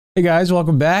Hey guys,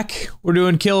 welcome back. We're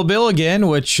doing Kill Bill again,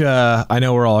 which I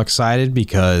know we're all excited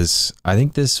because I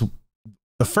think the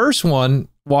first one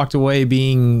walked away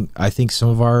being, I think, some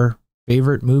of our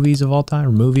favorite movies of all time,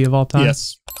 or movie of all time.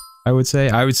 Yes. I would say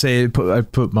I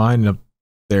put mine up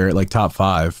there at like top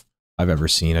 5 I've ever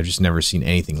seen. I've just never seen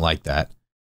anything like that.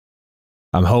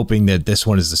 I'm hoping that this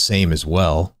one is the same as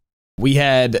well. We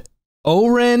had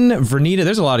Oren, Vernita.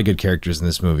 There's a lot of good characters in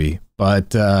this movie,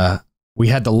 but we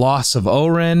had the loss of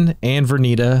Oren and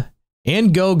Vernita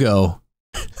and Go-Go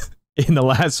in the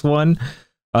last one.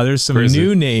 There's some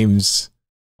new names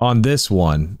on this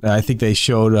one. I think they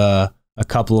showed a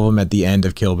couple of them at the end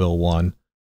of Kill Bill 1.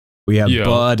 We have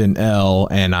Bud and Elle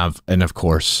and of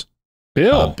course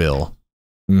Bill. Bill.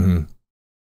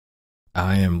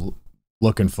 I am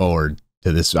looking forward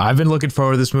to this. I've been looking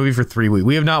forward to this movie for 3 weeks.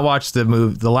 We have not watched the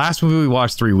movie. The last movie we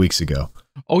watched 3 weeks ago.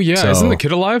 Oh yeah, isn't the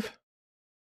kid alive?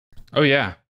 Oh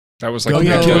yeah, that was like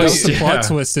the plot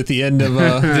twist at the end of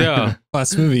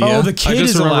last movie. Yeah. Oh, the kid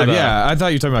is alive. Yeah, I thought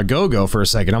you were talking about Go-Go for a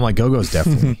second. I'm like, Go-Go's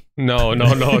definitely. No.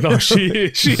 She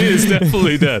is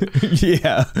definitely dead.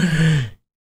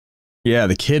 Yeah,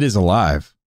 the kid is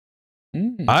alive.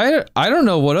 I don't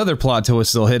know what other plot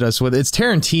twist they'll hit us with. It's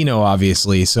Tarantino,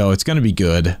 obviously, so it's going to be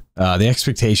good. The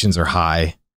expectations are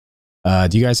high.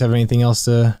 Do you guys have anything else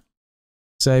to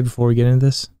say before we get into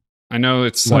this? I know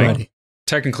it's like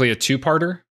technically a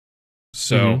two-parter,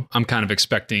 so I'm kind of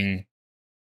expecting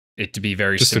it to be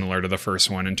very similar to the first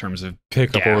one in terms of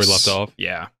pick up where we left off.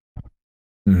 Yeah.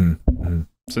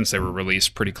 Since they were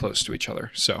released pretty close to each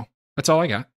other. So that's all I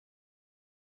got.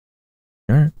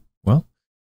 All right. Well,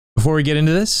 before we get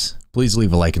into this, please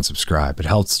leave a like and subscribe. It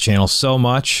helps the channel so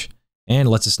much and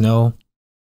lets us know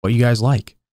what you guys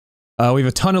like. We have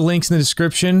a ton of links in the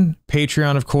description.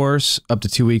 Patreon, of course, up to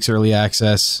 2 weeks early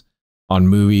access on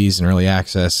movies and early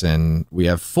access, and we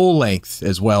have full length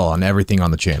as well on everything on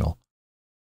the channel.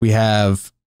 We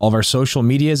have all of our social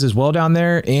medias as well down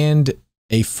there, and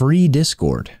a free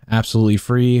Discord, absolutely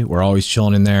free. We're always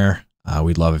chilling in there.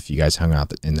 We'd love if you guys hung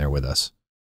out in there with us.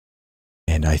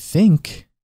 And I think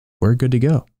we're good to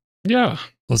go. Yeah,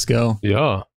 let's go.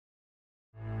 Yeah.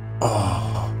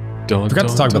 Oh, forgot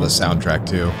to talk about the soundtrack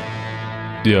too.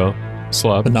 Yeah,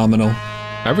 slap. Phenomenal.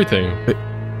 Everything.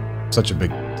 Such a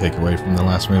big takeaway from the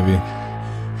last movie.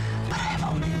 But I have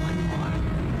only one more.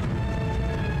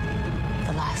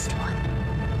 The last one.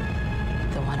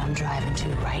 The one I'm driving to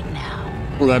right now.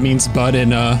 Well, that means Bud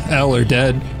and Elle are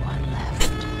dead. One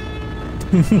left.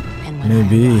 And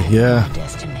maybe, yeah.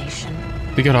 Destination,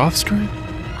 they got offspring?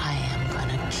 I am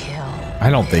gonna kill. I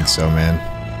don't think so, man.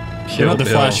 You know, the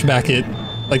flashback it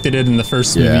like they did in the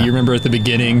first movie. You remember at the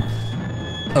beginning,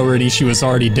 she was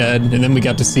already dead, and then we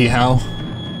got to see how.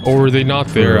 Or were they not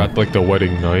there at like the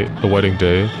wedding night, the wedding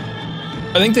day?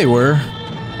 I think they were.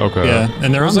 Okay. Yeah,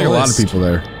 and there was like a lot of people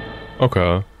there.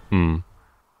 Okay.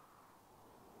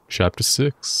 Chapter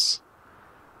 6.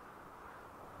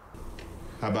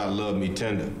 How about Love Me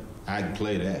Tender? I can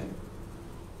play that.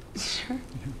 Sure.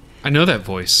 I know that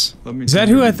voice. Is that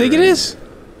who I think it is?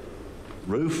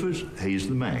 Rufus, he's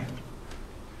the man.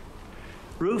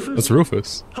 Rufus? That's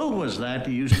Rufus. Who was that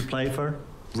you used to play for?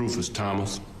 Rufus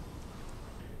Thomas.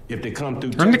 If they come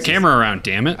through Turn Texas, the camera around,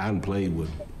 damn it. I can play with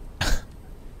them.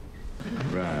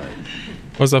 Right.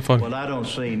 What's that funny? Well, I don't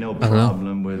see no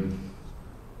problem with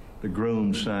the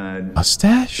groom side.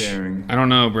 Mustache? Sharing I don't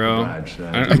know, bro. I've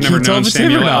never can't tell known if it's him or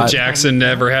Samuel L. not. Jackson to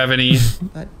ever have any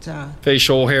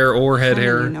facial hair or head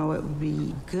hair. You know, it would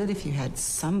be good if you had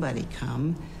somebody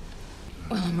come.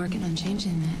 Well, I'm working on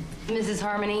changing that. Mrs.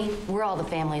 Harmony, we're all the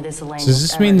family this Elaine. So does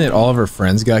this mean that all of her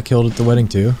friends got killed at the wedding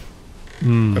too?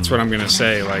 That's what I'm gonna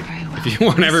say. Like, if you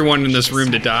want everyone in this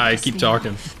room to die, keep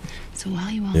talking. So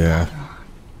while you all Yeah. wander on,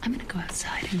 I'm gonna go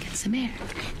outside and get some air.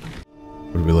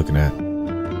 What are we looking at?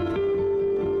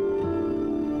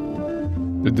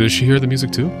 Did she hear the music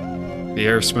too? The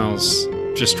air smells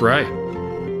just right.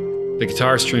 The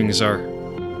guitar strings are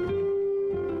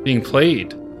being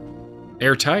played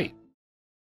airtight.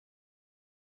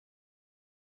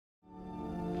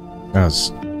 That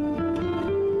was...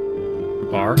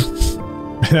 Bar?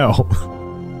 No.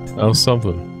 That was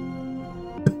something.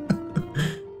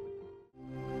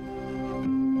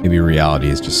 Maybe reality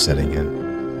is just setting in.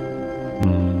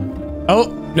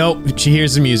 Oh, no. She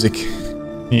hears the music.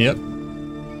 Yep.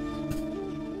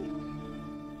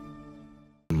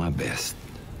 My best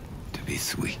to be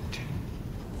sweet.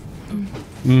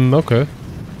 Okay.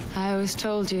 I always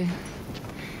told you,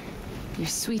 your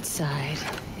sweet side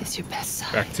is your best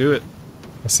side. Back to it.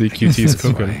 I see QT's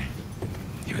cooking.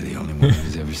 You're the only one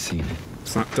who's ever seen it.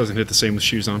 It's not, doesn't hit the same with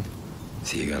shoes on.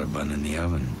 See, you got a bun in the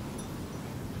oven.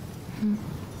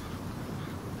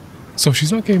 So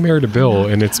she's not getting married to Bill,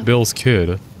 and it's Bill's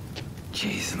kid.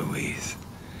 Jeez Louise.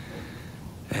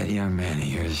 That young man of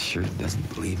yours sure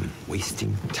doesn't believe in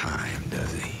wasting time,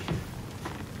 does he?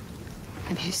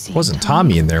 Have you seen Wasn't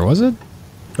Tommy in there, was it?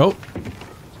 Oh.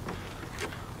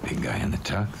 Big guy in the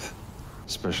tux.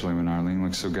 Especially when Arlene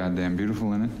looks so goddamn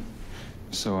beautiful in it.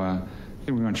 So, I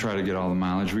think we're gonna try to get all the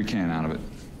mileage we can out of it.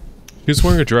 He was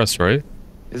wearing a dress, right?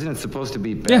 Isn't it supposed to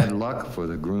be bad luck for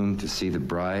the groom to see the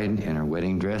bride in her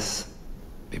wedding dress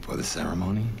before the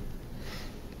ceremony?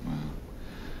 Well,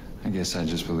 I guess I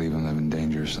just believe in living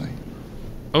dangerously.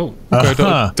 Oh.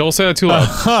 Okay, don't say that too loud.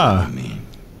 I mean.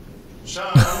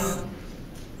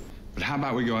 But how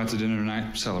about we go out to dinner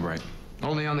tonight, celebrate?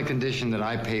 Only on the condition that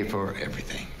I pay for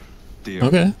everything. Deal.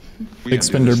 Okay. Big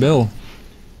spender Bill.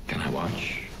 Can I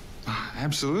watch?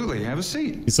 Absolutely. Have a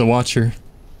seat. He's a watcher.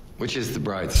 Which is the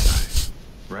bride's side?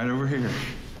 Right over here.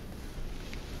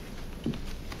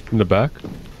 In the back?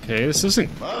 Okay, this isn't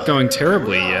going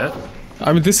terribly yet.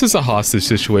 I mean, this is a hostage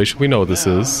situation. We know what this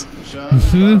is.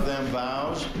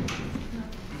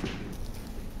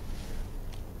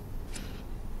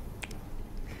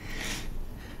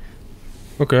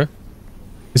 Okay.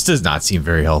 This does not seem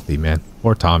very healthy, man.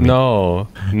 Poor Tommy. No.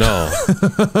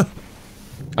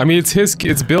 I mean,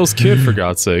 it's Bill's kid, for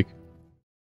God's sake.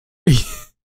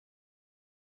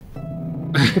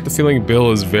 I get the feeling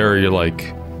Bill is very,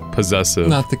 like, possessive.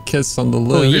 Not the kiss on the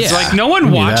lips. Well, yeah. It's like no one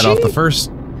We knew watching. that off the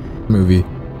first movie.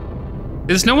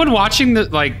 Is no one watching the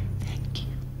like?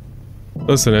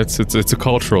 Listen, it's a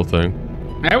cultural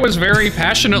thing. That was very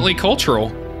passionately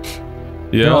cultural.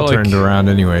 Yeah, They all like, turned around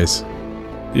anyways.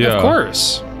 Yeah. Of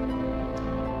course.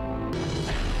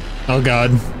 Oh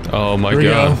God. Oh my Here we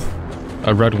God. go.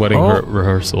 A red wedding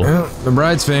rehearsal. Well, the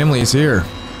bride's family is here.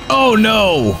 Oh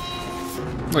no!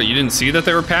 What, you didn't see that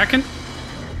they were packing?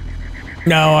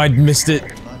 No, I missed it.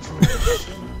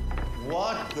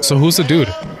 So who's the dude?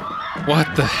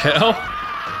 What the hell?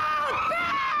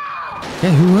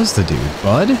 Yeah, who was the dude?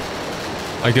 Bud?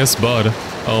 I guess Bud.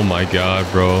 Oh my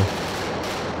God, bro.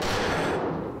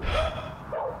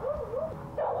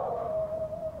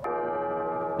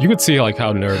 You could see like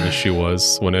how nervous she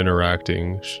was when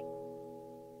interacting.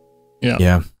 Yeah.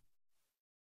 Yeah.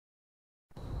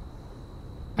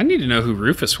 I need to know who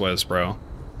Rufus was, bro.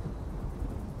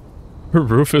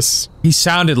 Rufus. He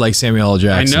sounded like Samuel L.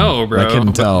 Jackson. I know, bro. I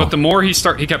couldn't tell. But the more he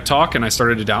kept talking, I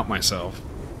started to doubt myself.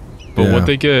 But Yeah. would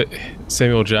they get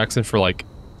Samuel Jackson for like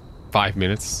 5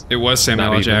 minutes? It was Samuel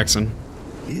Not L. even. Jackson.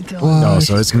 No,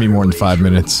 so it's gonna be more than 5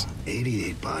 minutes.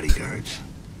 88 bodyguards.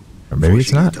 Or maybe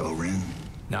it's not.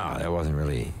 No, that wasn't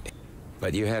really.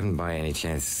 But you haven't by any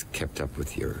chance kept up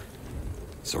with your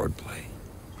swordplay.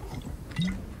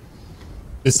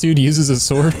 This dude uses a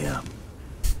sword. Yeah.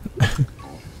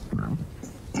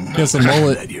 He has a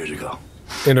mullet. Years ago.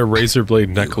 In a razor blade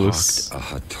necklace. You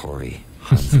hawked a Hattori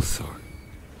Hanzo sword.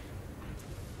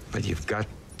 But you've got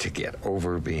to get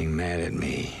over being mad at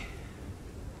me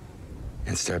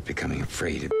and start becoming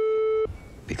afraid of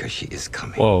because she is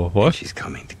coming. Whoa, what? And she's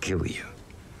coming to kill you.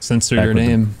 Censor Back your with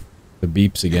name. The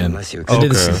beeps again. Unless you I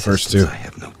did this in Okay. the first two. I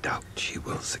have no doubt she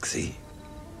will succeed.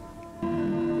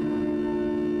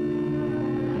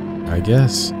 I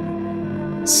guess.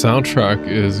 Soundtrack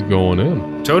is going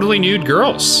in. Totally nude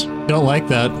girls. Don't like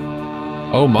that.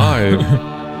 Oh my.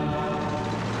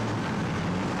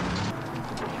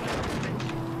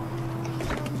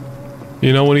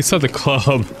 You know, when he said the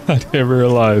club, I didn't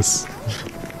realize.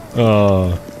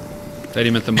 That he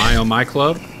meant the My Oh My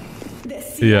Club.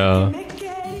 Yeah.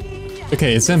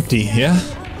 Okay, it's empty, yeah?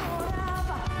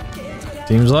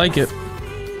 Seems like it.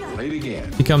 Play it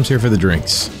again. He comes here for the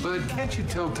drinks. Bud, can't you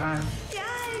tell time?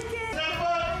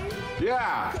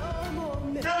 Yeah.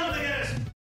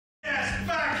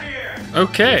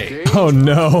 Okay. Oh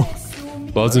no.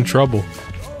 Bud's in trouble.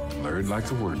 Larry'd like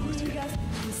to word with you.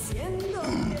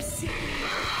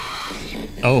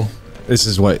 Oh. This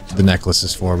is what the necklace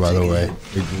is for, by the way.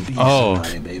 Oh.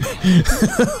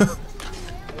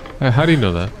 How do you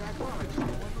know that?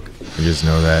 I just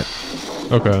know that.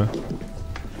 Okay.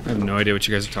 I have no idea what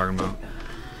you guys are talking about.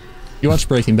 You watch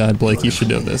Breaking Bad, Blake, you should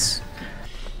know this.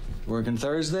 Working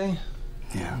Thursday?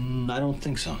 Yeah. I don't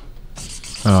think so.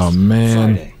 Oh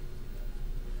man. Friday.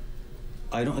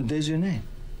 I don't. There's your name.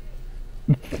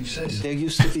 You say so. There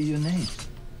used to be your name.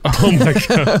 Oh my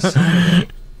God.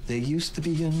 There used to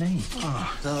be your name.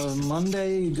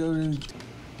 Monday, you go to.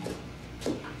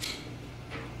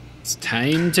 It's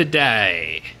time to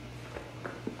die.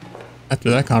 After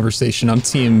that conversation, I'm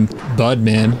team Bud,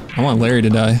 man. I want Larry to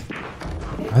die.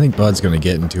 I think Bud's gonna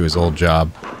get into his old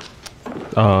job.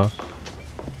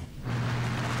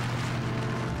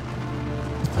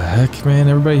 The heck, man?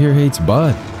 Everybody here hates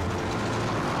Bud.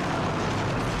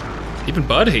 Even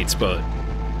Bud hates Bud.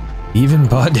 Even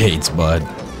Bud hates Bud.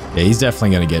 Yeah, he's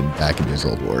definitely gonna get back into his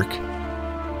old work.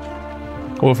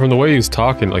 Well, from the way he's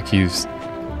talking, like he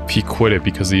quit it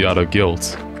because he out of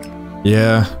guilt.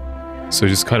 Yeah. So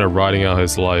he's just kind of riding out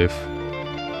his life,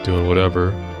 doing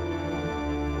whatever.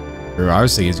 I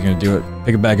was thinking he's gonna do it,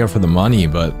 pick it back up for the money,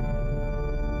 but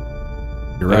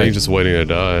you're right. I think he's just waiting to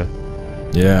die.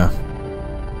 Yeah.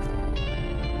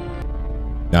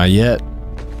 Not yet.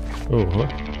 Oh, what?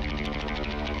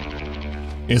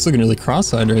 He was looking really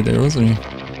cross-eyed right there, wasn't he?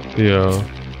 Yeah.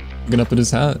 Looking up at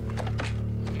his hat.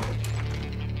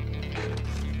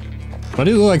 Why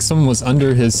did it look like someone was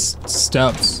under his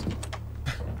steps?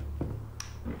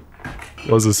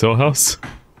 Was this Hill House?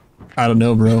 I don't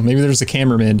know, bro. Maybe there's a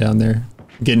cameraman down there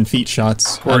getting feet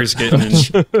shots. Corey's getting in.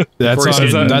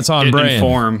 That's on brand.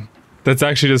 Form. That's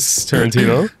actually just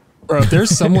Tarantino? Bro, if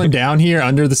there's someone down here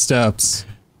under the steps.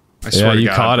 I swear to you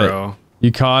God, caught bro. it.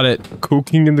 You caught it.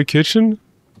 Cooking in the kitchen?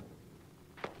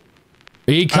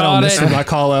 He caught it. My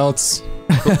call outs.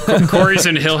 Corey's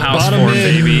in Hill House Bottom form,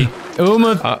 in. baby.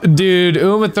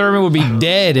 Uma Thurman would be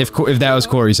dead if that was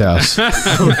Corey's house.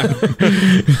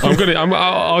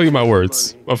 I'll use my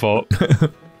words. My fault.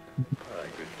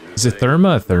 Is it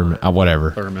Therma?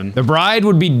 Whatever. Thurman. The bride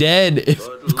would be dead if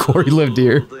Corey lived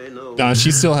here. Nah,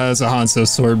 she still has a Hanzo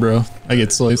sword, bro. I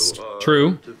get sliced.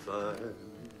 True.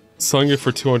 Selling it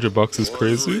for $200 is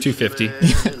crazy. $250.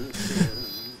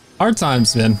 Hard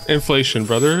times, man. Inflation,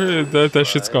 brother. That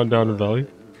shit's gone down in value.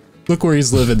 Look where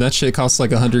he's living. That shit costs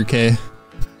like 100K.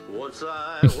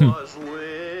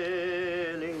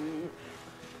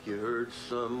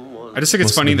 I just think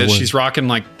it's funny that she's rocking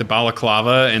like the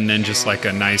balaclava and then just like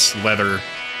a nice leather,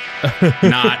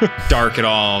 not dark at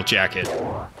all jacket.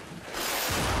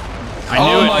 I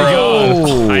knew it,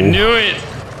 bro. I knew it.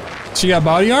 She got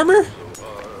body armor?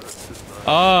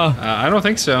 I don't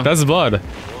think so. That's blood.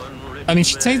 I mean,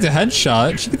 she tanked a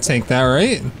headshot. She could tank that,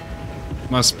 right?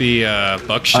 Must be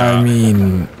buckshot. I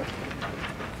mean,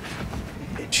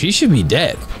 she should be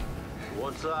dead.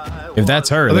 If that's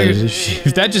her,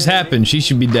 if that just happened, she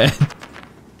should be dead.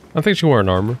 I think she wearing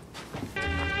armor.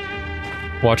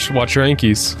 Watch your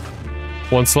Yankees.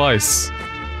 One slice.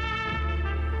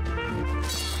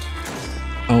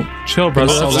 Oh, chill,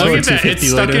 brother. Look at that. It's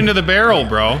stuck into the barrel,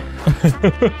 bro.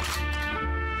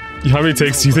 How many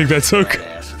takes do you think that took?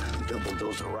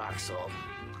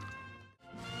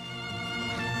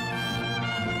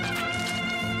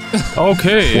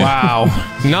 Okay. Wow.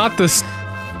 Not this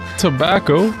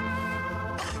tobacco.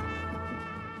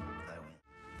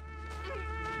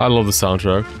 I love the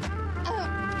soundtrack.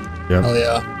 Yep. Oh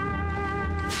yeah.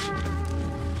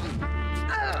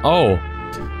 Oh.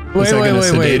 Wait.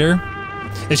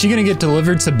 Is she gonna get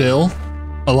delivered to Bill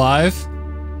alive?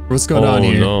 What's going on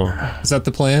here? No. Is that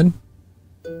the plan?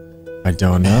 I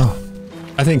don't know.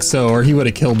 I think so, or he would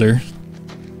have killed her.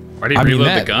 Why did he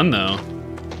reload the gun though?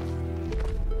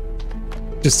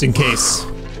 Just in case.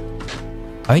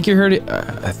 I think you heard it.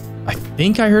 I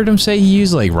think I heard him say he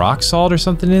used like rock salt or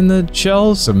something in the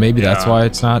shells, so maybe that's why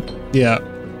it's not. Yeah.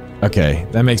 Okay,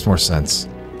 that makes more sense.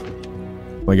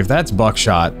 Like if that's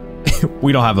buckshot,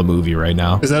 we don't have a movie right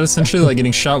now. Is that essentially like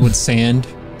getting shot with sand?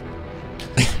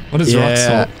 What is rock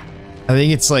salt? I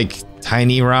think it's like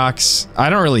tiny rocks.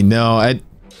 I don't really know. I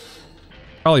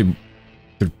probably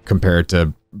could compare it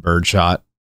to birdshot.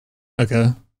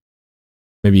 Okay.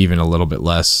 Maybe even a little bit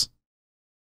less.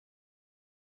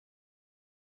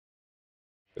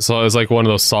 So it's like one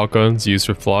of those salt guns used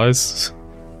for flies.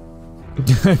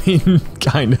 I mean,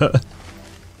 kinda.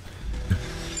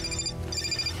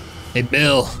 Hey,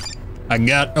 Bill. I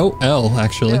got... Oh, L,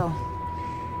 actually. Bill.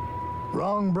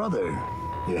 Wrong brother,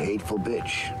 you hateful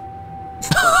bitch.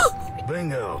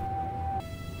 Bingo.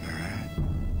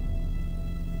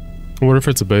 I wonder if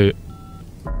it's a bait.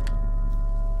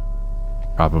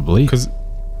 Probably. Because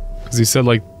he said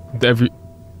like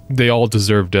they all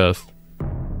deserve death.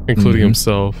 Including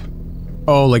himself.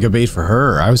 Oh, like a bait for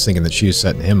her. I was thinking that she was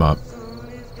setting him up.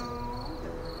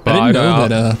 I didn't know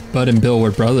that Bud and Bill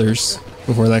were brothers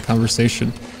before that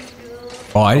conversation.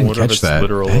 Oh, I didn't catch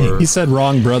that. He said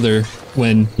wrong brother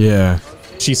when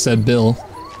she said Bill.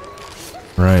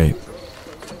 Right.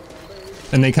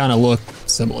 And they kind of look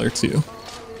similar too.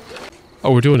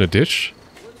 Oh, we're doing a ditch?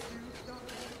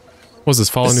 Was this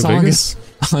Fallout New Vegas?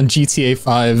 On GTA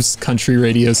 5's country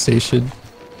radio station.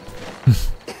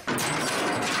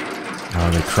 Oh,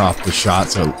 they cropped the shot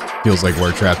so it feels like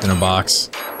we're trapped in a box.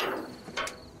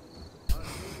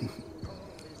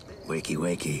 Wakey,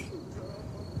 wakey.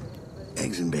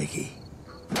 Eggs and bakey.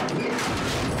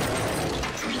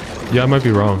 Yeah, I might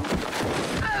be wrong.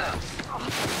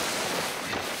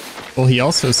 Well, he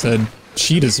also said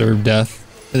she deserved death,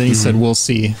 and then he said, "We'll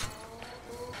see."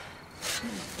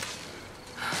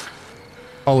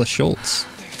 Paula Schultz.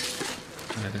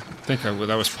 I think that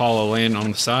was Paula laying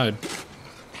on the side.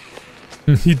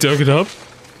 He dug it up.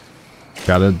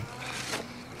 Gotta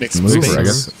move her, I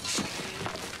guess.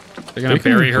 They're gonna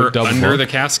bury her under the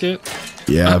casket.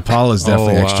 Yeah, Paula's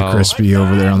definitely extra crispy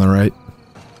over there on the right.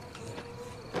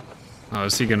 Oh,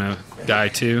 is he gonna die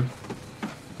too?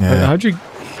 Yeah. Why'd you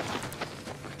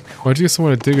get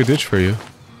someone to dig a ditch for you?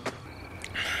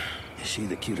 Is she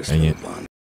the cutest Dang little it. blonde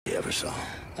you ever saw?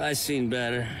 I seen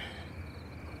better.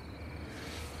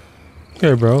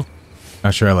 Okay, bro.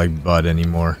 Not sure I like Bud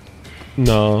anymore.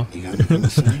 No. You got anything to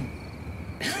say?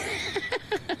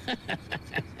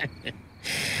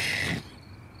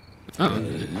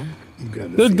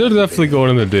 They're definitely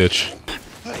going in the ditch.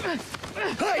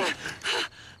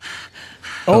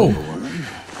 Oh.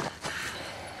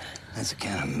 That's a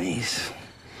can of mace.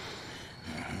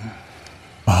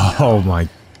 Oh my.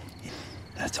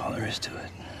 That's all there is to it.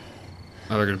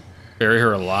 Oh, they're gonna bury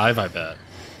her alive, I bet.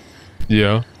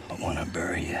 Yeah. I want to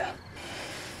bury you.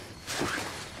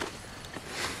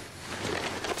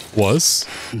 Was?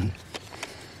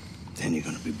 Then you're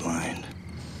gonna be blind.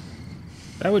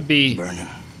 That would be burning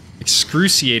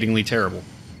excruciatingly terrible.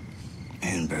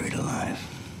 And buried alive.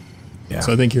 Yeah.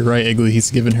 So I think you're right, Igley.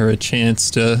 He's given her a chance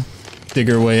to dig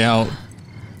her way out.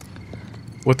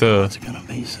 What the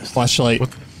flashlight?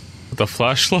 What the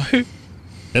flashlight?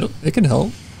 It can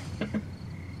help.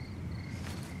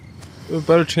 A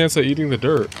better chance at eating the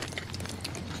dirt.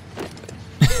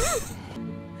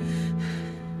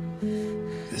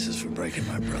 This is for breaking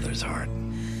my brother's heart.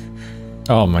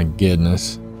 Oh my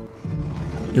goodness.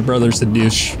 Your brother's a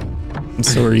douche, and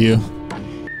so are you.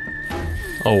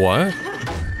 Oh, what?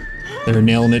 They're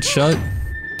nailing it shut.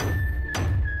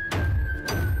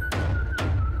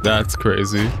 That's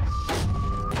crazy.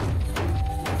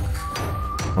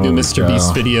 New Mr.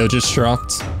 Beast video just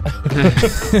dropped.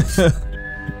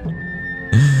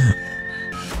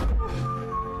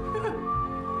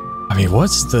 I mean,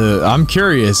 what's the... I'm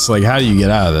curious, like, how do you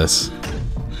get out of this?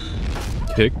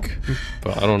 Kick?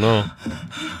 But I don't know.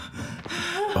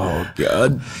 Oh,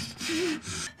 God.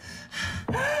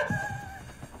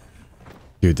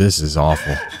 Dude, this is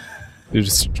awful. You're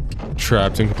just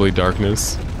trapped in complete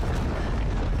darkness.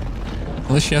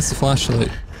 At least she has the flashlight.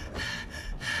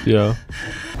 Yeah.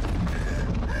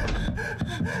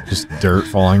 Just dirt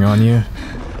falling on you?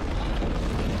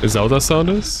 Is that what that sound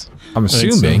is? I'm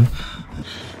assuming.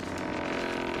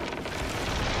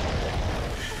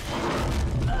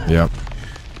 Yep.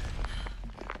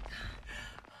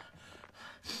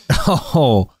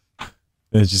 Oh,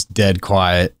 it's just dead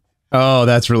quiet. Oh,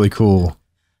 that's really cool.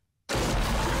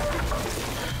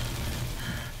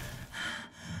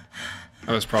 That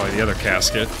was probably the other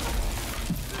casket.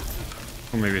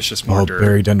 Or maybe it's just more dirt.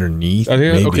 Buried underneath? I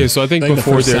think, maybe. okay, so I think the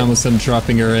before first sound was them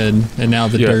dropping her in, and now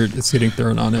the dirt is getting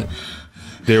thrown on it.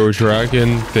 They were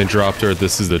dragging, then dropped her.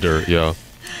 This is the dirt, yeah.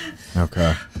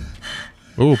 Okay.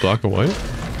 Ooh, black and white?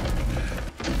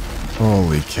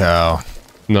 Holy cow.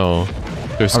 No.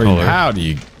 There's I mean, color. how do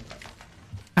you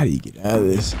get out of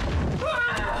this?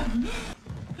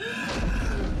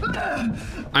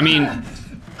 I mean,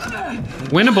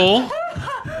 winnable.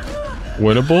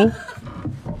 Winnable?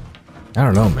 I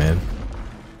don't know, man.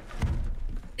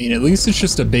 I mean, at least it's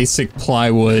just a basic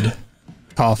plywood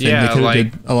coffin. Yeah, they could have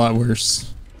like- did a lot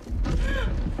worse.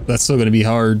 That's still going to be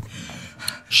hard.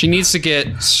 She needs to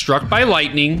get struck by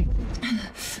lightning.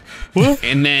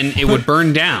 And then it would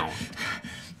burn down.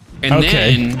 And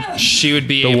then she would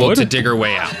be able to dig her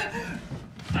way out.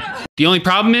 The only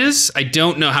problem is, I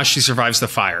don't know how she survives the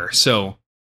fire, so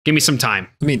give me some time.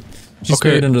 I mean, she's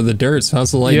buried under the dirt, so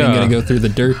how's the lightning going to go through the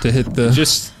dirt to hit the...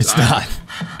 It's not.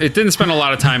 It didn't spend a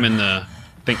lot of time in the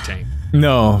think tank.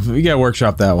 No, we gotta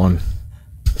workshop that one.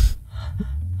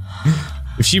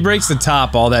 If she breaks the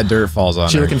top, all that dirt falls on her.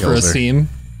 She looking for a seam?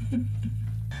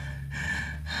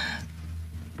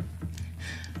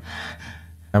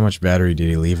 How much battery did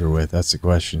he leave her with? That's the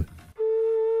question.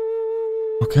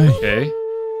 Okay. Okay.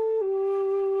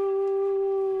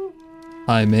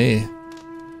 I may.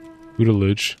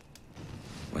 Tutelage.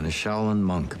 When a Shaolin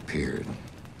monk appeared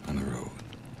on the road,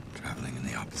 traveling in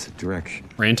the opposite direction.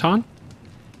 Ranton?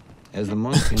 As the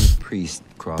monk and the priest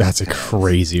crossed That's a paths,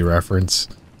 crazy reference.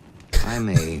 Pai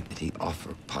Mei, did he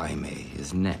offer Pai Mei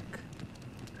his neck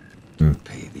to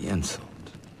pay the insult?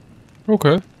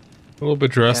 Okay. A little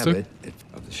bit drastic. Habit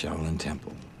of the Shaolin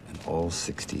Temple and all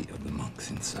 60 of the monks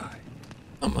inside.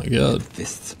 Oh my god. The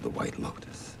fists of the White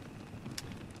Lotus.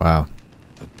 Wow.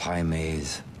 The Pai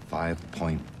Mei's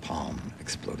 5-point palm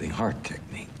exploding heart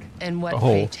technique. And what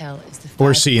pray tell is the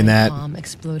We're seeing that. palm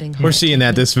exploding We're seeing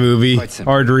that this movie.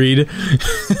 Hard read.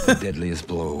 The deadliest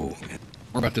blow.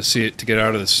 We're about to see it to get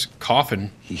out of this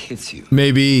coffin. He hits you.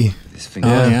 Maybe. His Oh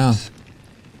yeah.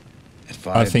 At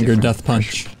Five-finger death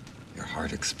punch. Your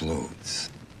heart explodes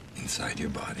inside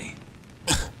your body.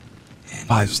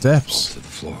 5 steps. To the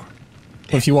floor.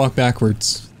 What if you walk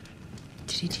backwards?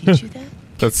 Did he teach you that?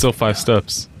 That's still 5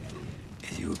 steps.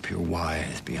 As you appear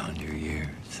wise beyond your years.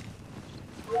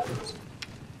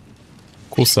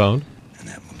 Cool sound. And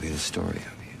that will be the story of you.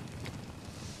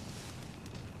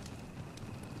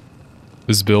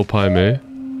 Is Bill Pai Mei?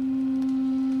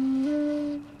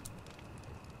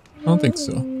 I don't think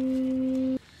so.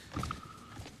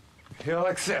 He'll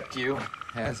accept you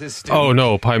as his student. Oh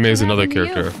no, Pai Mei is another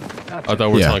character. I thought we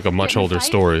were telling like a much older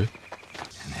story. And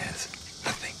has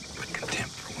nothing but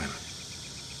contempt for women.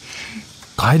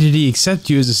 Why did he accept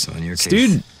you as a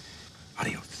student?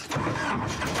 Adios.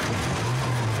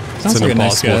 It's an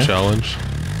impossible challenge.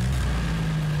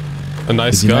 A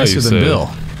nice guy, nicer you than say. Bill?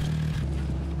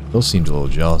 Bill seemed a little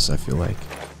jealous, I feel like.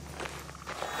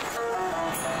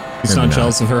 He's not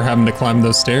jealous of her having to climb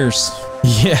those stairs.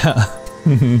 Yeah.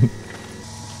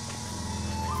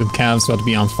 The calves about to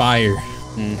be on fire.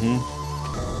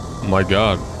 Oh my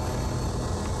god.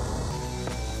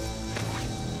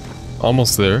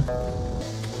 Almost there.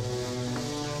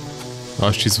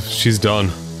 Oh, she's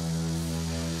done.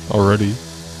 Already.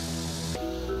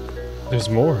 There's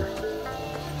more.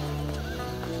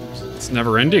 It's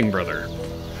never ending, brother.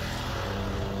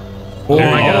 Oh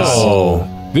my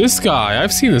god. This guy.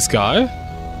 I've seen this guy. I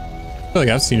feel like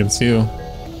I've seen him too.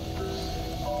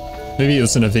 Maybe it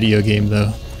was in a video game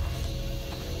though.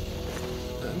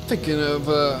 I'm thinking of,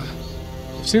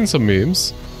 I've seen some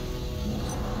memes.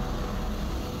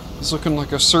 it's looking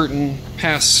like a certain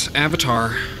past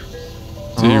avatar.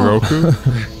 Roku.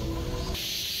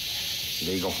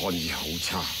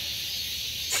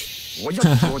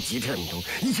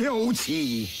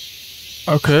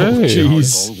 Okay.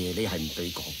 Jeez.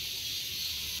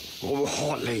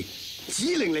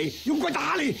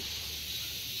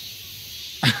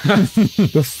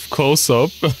 The close up.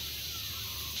 I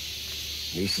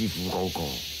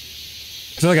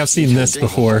feel like I've seen this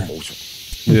before.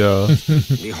 Yeah.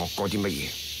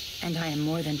 And I am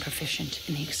more than proficient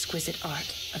in the exquisite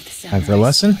art of the Time for a samurai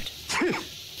lesson? sword.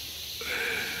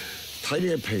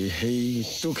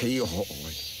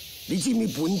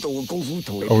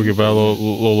 Oh, we give out a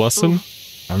little lesson?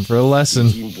 Time for a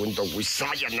lesson.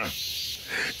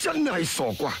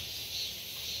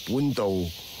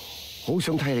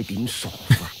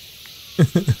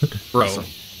 Bro,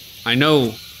 I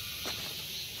know.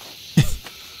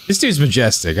 This dude's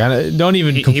majestic. I don't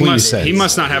even completely say. He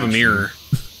must not have a mirror.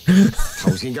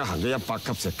 What are you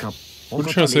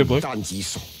trying to say, Blake?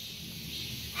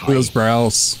 Those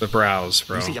brows. The brows,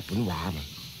 bro. That's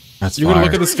You're gonna fire.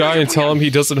 look at this guy and tell him he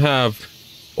doesn't have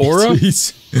aura?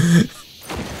 Jeez.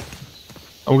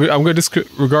 I'm gonna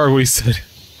disregard what he said.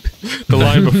 The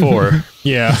line before.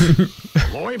 Yeah. He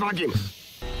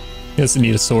doesn't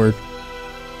need a sword.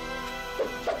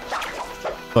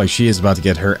 Like she is about to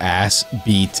get her ass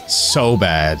beat so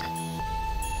bad.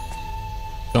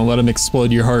 Don't let him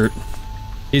explode your heart.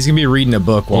 He's gonna be reading a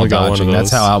book while Only got one of dodging.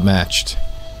 That's those. how outmatched.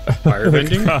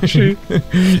 Firebending?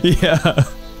 Yeah.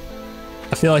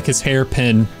 I feel like his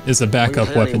hairpin is a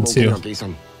backup weapon too.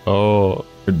 Oh,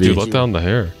 Could be. dude, let down the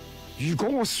hair.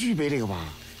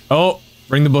 Oh,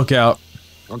 bring the book out.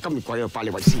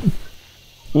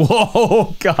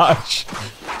 Whoa, gosh.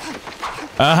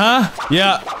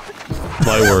 Yeah.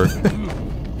 Light work.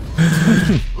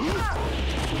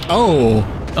 Oh.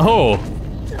 Oh.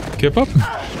 Kip up?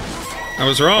 I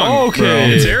was wrong.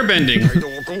 Okay. It's airbending.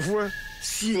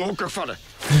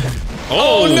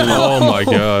 Oh no! Oh my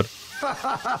god.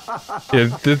 Yeah,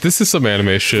 this is some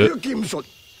anime shit.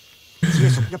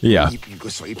 Yeah.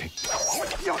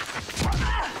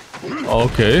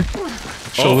 Okay.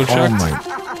 Shoulder check. Oh my.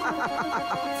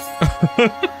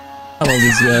 I love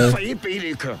this guy.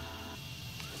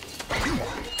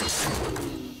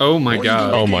 Oh my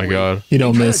god. Oh my god. You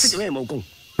don't miss.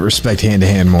 Respect hand to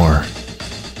hand more.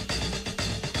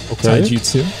 Okay.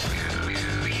 Taijutsu.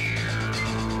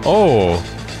 Oh.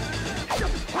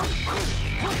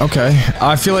 Okay.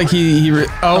 I feel like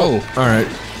all right.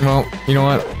 Well, you know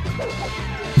what?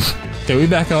 Can we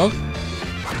back up?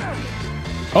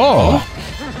 Oh.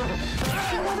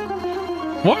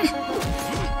 What?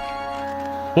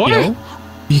 What? Yo?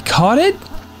 You caught it?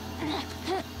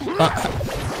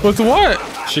 With what?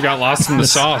 She got lost in the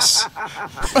sauce.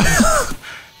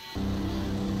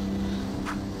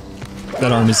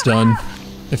 that arm is done.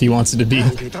 If he wants it to be.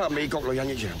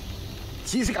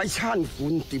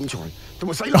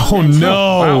 Oh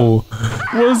no!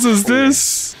 What is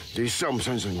this?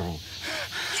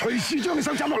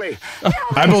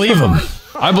 I believe him.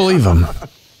 I believe him.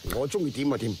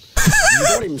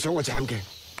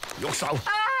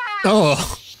 Oh.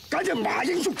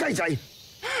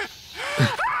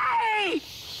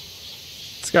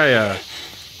 This guy,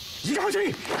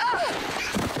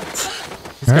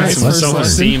 Got some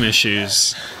self-esteem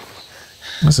issues.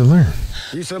 What's it learn?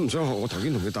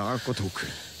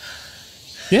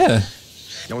 Yeah.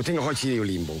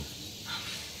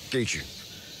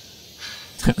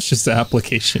 That's just the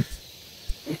application.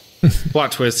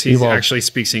 Plot twist, he actually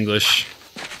speaks English.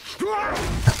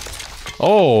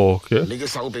 oh, okay.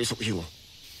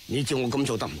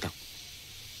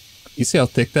 You see how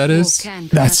thick that is?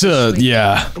 That's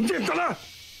yeah.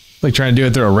 Like trying to do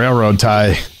it through a railroad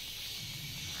tie.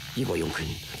 Yo,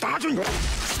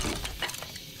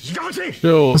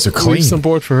 those are clean. Leave some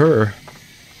board for her.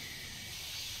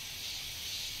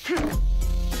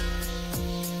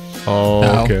 Oh,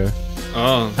 Ow. okay.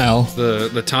 Oh, Ow.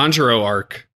 the Tanjiro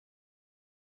arc.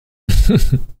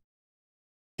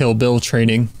 Kill Bill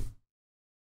training.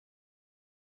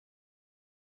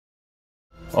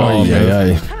 Oh,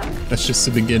 yeah. That's just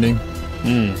the beginning.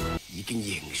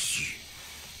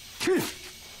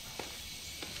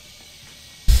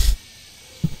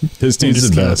 His team's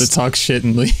the best. To talk shit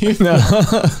and leave.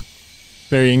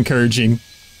 Very encouraging.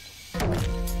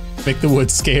 Make the wood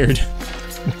scared.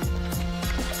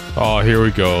 Oh, here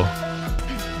we go.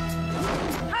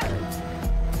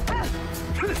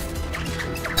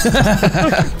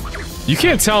 You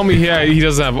can't tell me he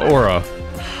doesn't have aura.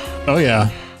 Oh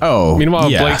yeah. Oh.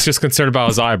 Meanwhile, yeah. Blake's just concerned about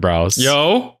his eyebrows.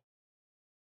 Yo.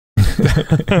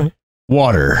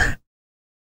 Water.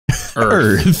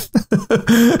 Earth.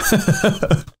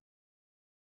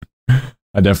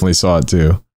 I definitely saw it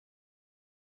too.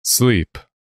 Sleep.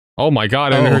 Oh my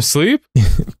god, in her sleep?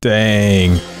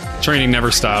 Dang. Training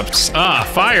never stops. Ah,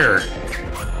 fire.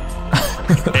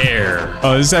 Air.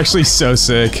 Oh, this is actually so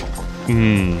sick.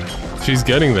 She's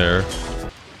getting there.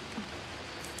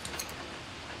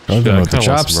 With the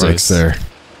chopsticks there.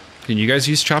 Can you guys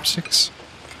use chopsticks?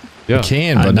 Yeah. I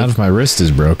can, but not if my wrist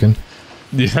is broken.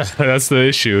 Yeah, that's the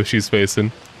issue she's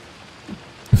facing.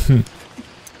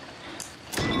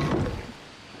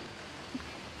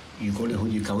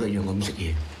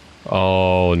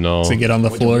 Oh no. To get on the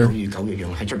floor.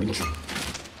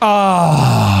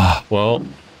 Ah. Well,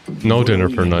 no dinner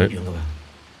for night.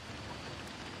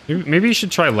 Maybe you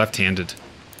should try left-handed.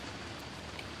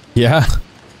 Yeah.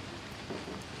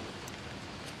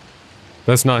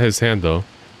 That's not his hand though.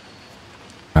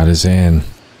 Not his hand.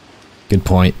 Good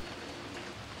point.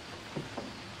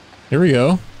 Here we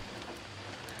go.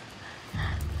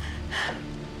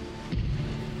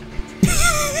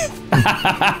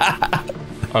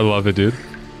 I love it, dude.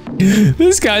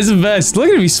 This guy's the best. Look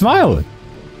at him, he's smiling.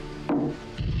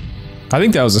 I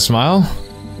think that was a smile.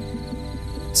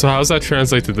 So how does that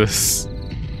translate to this?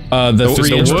 The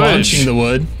 3-inch punch. Punching the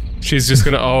wood. She's just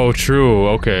gonna. Oh, true.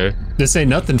 Okay. This ain't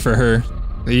nothing for her.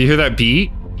 You hear that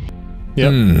beat?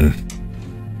 Yep.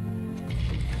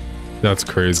 That's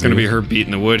crazy. It's gonna be her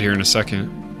beating the wood here in a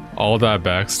second. All that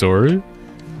backstory?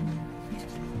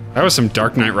 That was some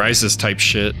Dark Knight Rises type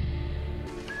shit.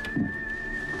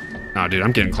 Nah, dude,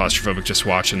 I'm getting claustrophobic just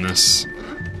watching this.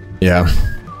 Yeah.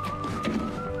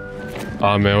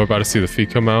 Oh man, we're about to see the feet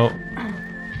come out.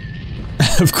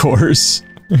 Of course.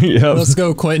 Yep. Let's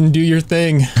go, Quentin. Do your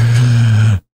thing.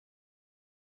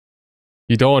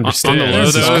 You don't understand. On the low,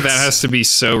 though, that has to be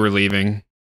so relieving.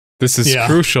 This is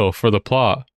crucial for the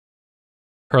plot.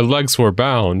 Her legs were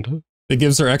bound. It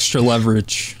gives her extra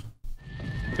leverage.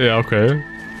 Yeah, okay.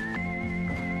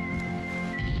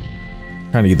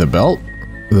 Trying to get the belt?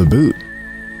 Or the boot?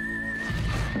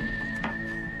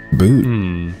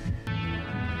 Boot.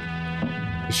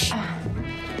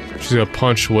 She's gonna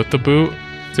punch with the boot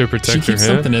to protect her hand? She keeps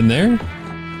something in there?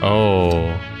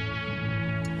 Oh.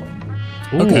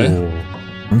 Ooh. Okay.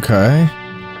 Okay.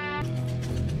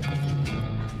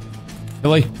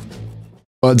 Really?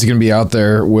 Bud's gonna be out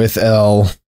there with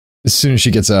Elle as soon as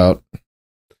she gets out.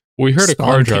 We heard a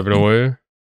car driving away.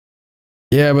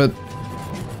 Yeah, but...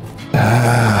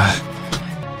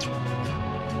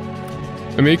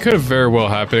 I mean, it could have very well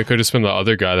happened. It could have just been the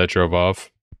other guy that drove off.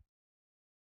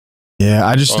 Yeah,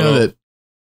 I just know that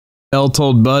Elle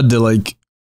told Bud to, like...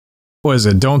 What is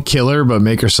it? Don't kill her, but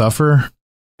make her suffer?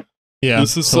 Yeah,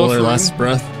 this is till her last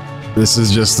breath. This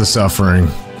is just the suffering.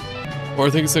 Or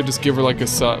I think it's like just give her like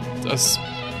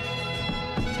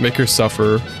make her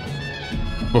suffer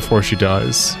before she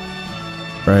dies.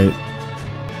 Right.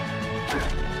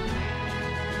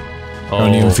 Oh.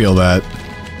 Don't even feel that.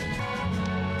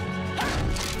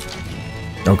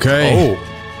 Okay. Oh.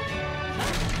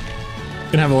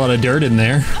 Gonna have a lot of dirt in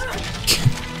there.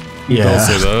 Yeah. I'll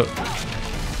say that.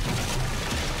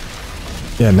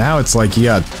 Yeah, now it's like you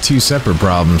got two separate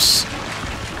problems.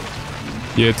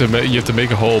 You have to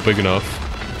make a hole big enough.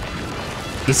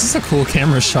 This is a cool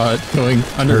camera shot going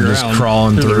underground. They're just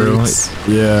crawling through.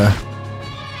 Yeah.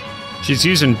 She's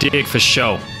using dig for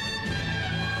show.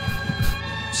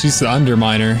 She's the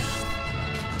underminer.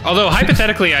 Although,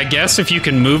 hypothetically, I guess if you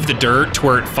can move the dirt to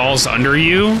where it falls under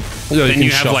you, then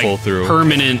you have like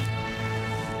permanent...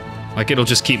 Like, it'll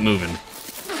just keep moving.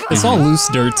 It's all loose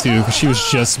dirt, too, because she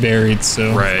was just buried,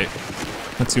 so... Right.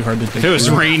 Not too hard to dig. If it was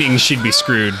raining, she'd be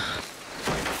screwed.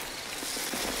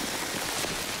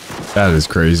 That is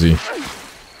crazy.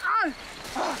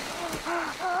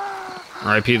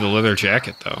 R.I.P. the leather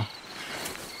jacket, though.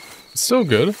 It's still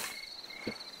good.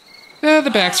 The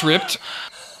back's ripped.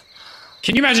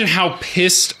 Can you imagine how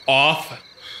pissed off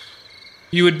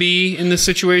you would be in this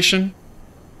situation?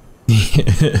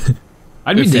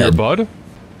 I'd be dead. Bud?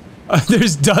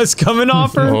 There's dust coming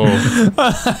off her? Oh.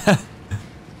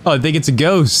 Oh, I think it's a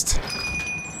ghost.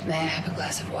 May I have a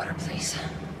glass of water, please?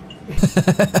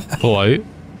 Polite.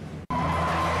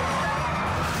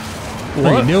 What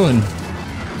are you doing?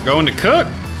 Going to cook.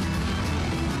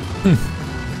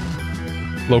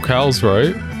 Locale's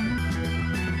right.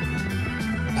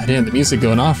 Ah, Damn, the music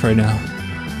going off right now.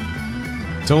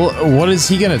 So what is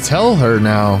he gonna tell her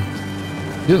now?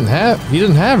 He didn't have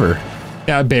her.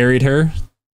 Yeah, I buried her.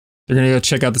 They're gonna go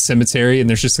check out the cemetery, and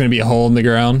there's just gonna be a hole in the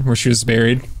ground where she was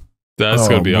buried. That's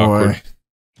gonna be awkward.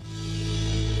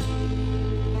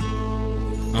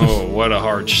 Oh, what a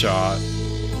hard shot.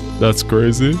 That's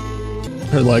crazy.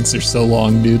 Her legs are so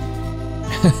long, dude.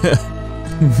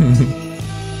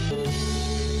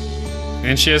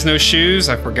 And she has no shoes?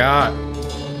 I forgot.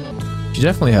 She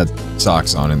definitely had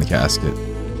socks on in the casket.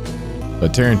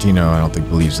 But Tarantino, I don't think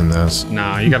believes in those.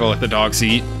 Nah, you gotta let the dogs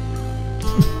eat.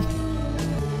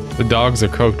 The dogs are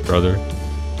cooked, brother.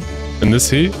 In this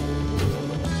heat?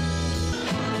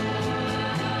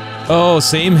 Oh,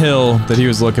 same hill that he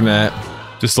was looking at.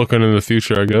 Just looking in the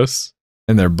future, I guess.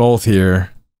 And they're both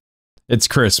here. It's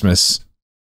Christmas.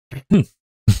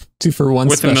 2 for 1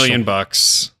 With special. $1 million.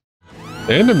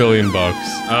 And $1 million.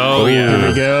 Oh, yeah. Here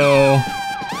we go.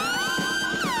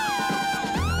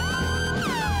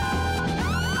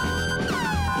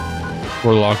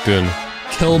 We're locked in.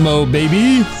 Kilmo,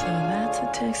 baby. So that's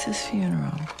a Texas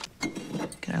funeral.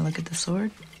 Can I look at the sword?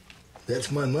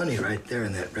 That's my money right there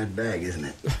in that red bag, isn't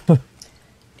it?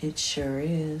 It sure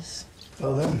is.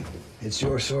 Well then, it's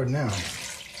your sword now.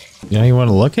 Yeah, you want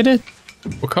to look at it?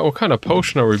 What kind of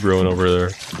potion are we brewing over there?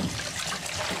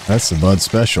 That's the Bud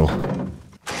Special.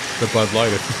 The Bud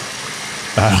Light.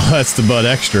 That's the Bud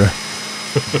Extra.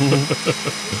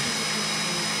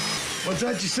 What's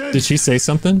that you said? Did she say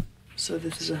something? So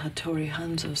this is a Hattori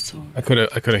Hanzo sword. I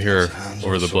couldn't hear her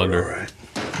over the blender. Right.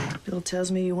 Bill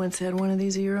tells me you once had one of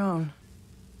these of your own.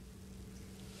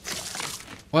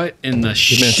 What in the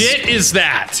shit is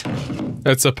that?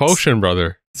 It's a potion,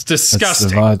 brother. It's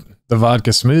disgusting. That's the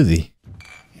vodka smoothie.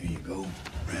 Here you go.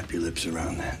 Wrap your lips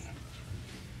around that.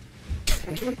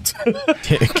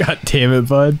 God damn it,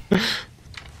 Bud.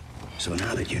 So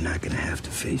now that you're not gonna have to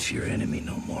face your enemy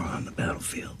no more on the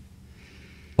battlefield,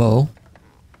 Well,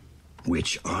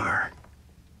 which are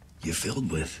you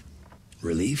filled with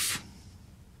relief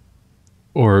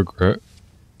Or regret.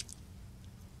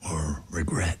 or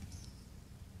regret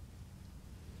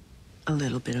A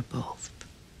little bit of both.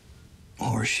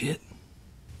 or shit?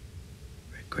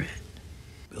 Regret.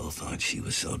 Bill thought she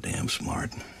was so damn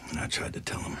smart, and I tried to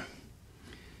tell him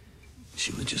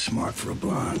she was just smart for a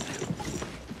blonde.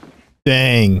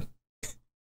 Dang.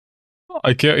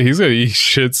 I can't. He's gonna eat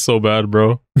shit so bad,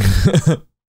 bro.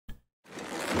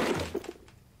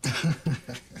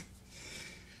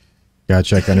 Gotta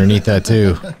check underneath that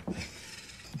too.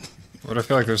 What, I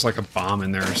feel like there's like a bomb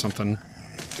in there or something.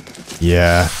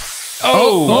 Yeah.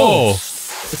 Oh!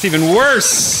 It's even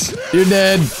worse! You're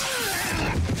dead.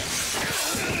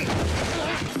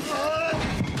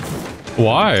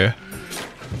 Why?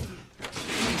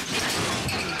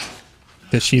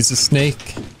 Because she's a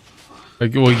snake.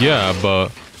 Like, well, yeah,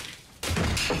 but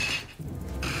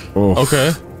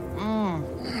okay.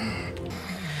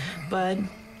 Bud,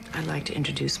 I'd like to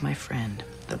introduce my friend,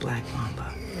 the Black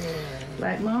Mamba.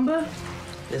 Black Mamba?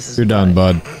 This is You're done,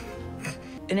 Bud.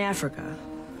 In Africa,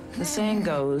 the saying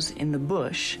goes, in the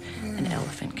bush, an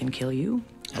elephant can kill you,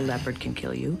 a leopard can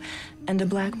kill you, and a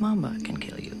black mamba can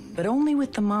kill you. But only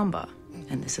with the mamba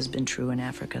and this has been true in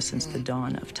Africa since the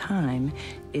dawn of time,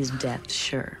 is death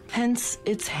sure. Hence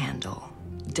its handle,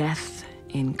 Death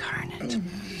Incarnate.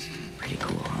 Pretty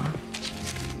cool, huh?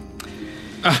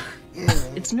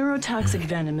 Its neurotoxic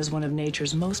venom is one of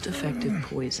nature's most effective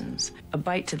poisons. A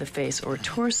bite to the face or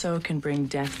torso can bring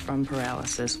death from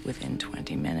paralysis within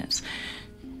 20 minutes.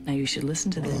 Now you should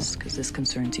listen to this, because this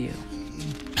concerns you.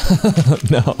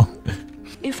 No.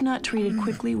 If not treated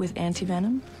quickly with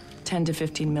antivenom, 10 to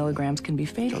 15 milligrams can be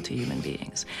fatal to human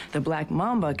beings. The black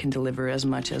mamba can deliver as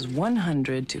much as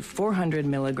 100 to 400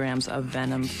 milligrams of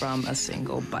venom from a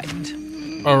single bite.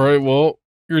 All right, well,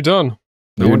 you're done.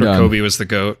 No wonder Kobe was the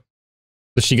GOAT.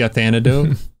 But she got the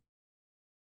antidote.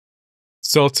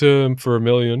 Sell to him for $1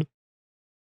 million.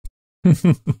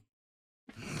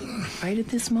 Right at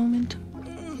this moment,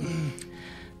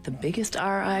 the biggest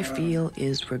R I feel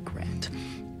is regret.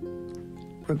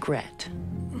 Regret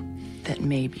that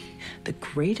maybe the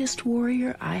greatest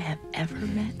warrior I have ever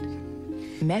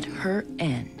met her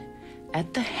end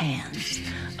at the hands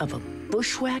of a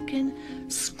bushwhacking,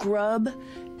 scrub,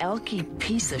 elky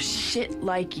piece of shit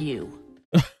like you.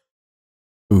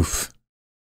 Oof.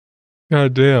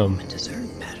 God damn.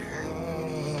 Deserve better.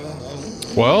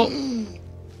 Well,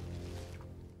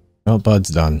 Bud's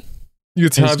done. You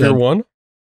get to have your one.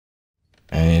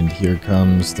 And here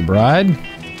comes the bride.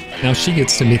 Now she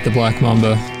gets to meet the Black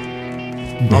Mamba.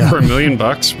 All for $1 million,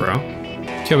 bro.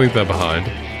 Can't leave that behind.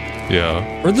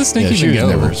 Yeah. Where'd the snake even go?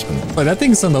 But that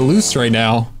thing's on the loose right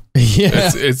now.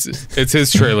 Yeah. It's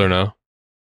his trailer now.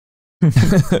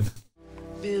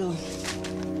 Bill,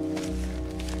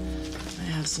 I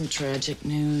have some tragic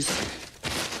news.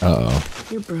 Uh-oh.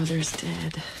 Your brother's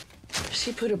dead.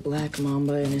 She put a black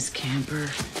mamba in his camper.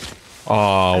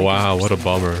 Oh, wow, what a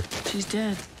bummer. She's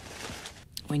dead.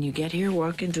 When you get here,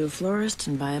 walk into a florist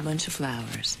and buy a bunch of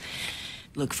flowers.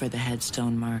 Look for the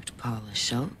headstone marked Paula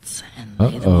Schultz and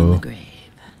lay them on the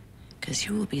grave. Because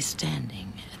you will be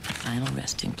standing at the final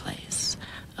resting place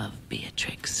of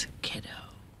Beatrix Kiddo.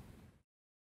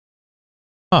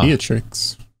 Huh.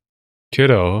 Beatrix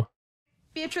Kiddo.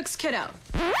 Beatrix Kiddo.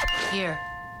 Here.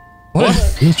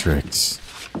 What? Beatrix.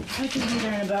 I can be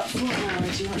there in about 4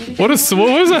 hours. You want me to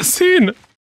What was that scene?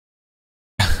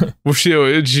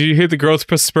 Did she hit the growth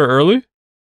spurt early?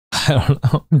 I don't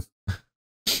know.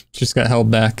 Just got held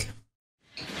back.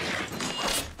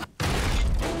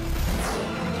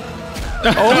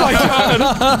 Oh my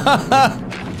god!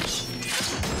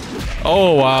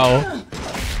 Oh wow.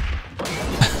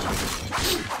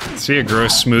 See a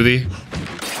gross smoothie?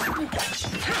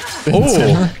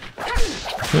 Oh!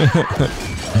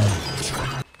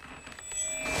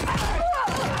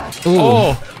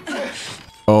 Oh!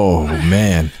 Oh,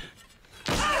 man.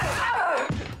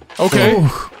 Okay.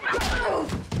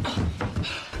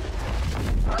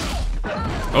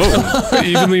 Oh,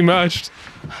 evenly matched.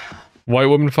 White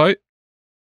woman fight?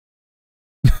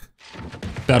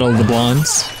 Battle of the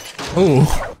Blondes.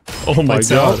 Oh. Oh my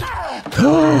god.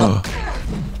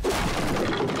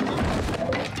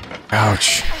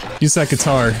 Ouch. Use that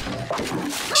guitar.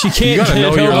 She can't You gotta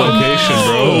know your location,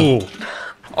 bro.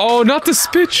 Oh, not the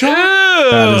spit shot.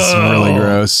 That is really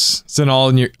gross. It's in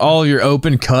all your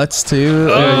open cuts too.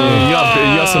 Yeah, you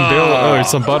got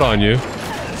some butt on you.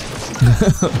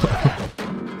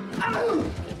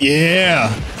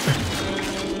 Yeah.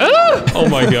 Oh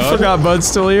my god. Forgot Bud's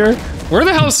still here. Where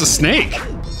the hell is the snake?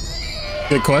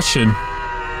 Good question.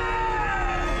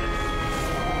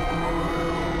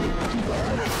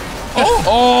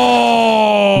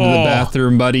 Oh! Into the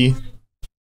bathroom, buddy.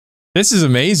 This is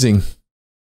amazing.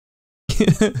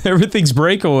 Everything's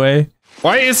breakaway.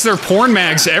 Why is there porn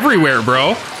mags everywhere,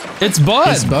 bro? It's Bud.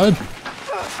 It's Bud.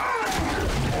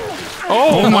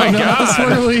 Oh my god.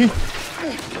 Swirly.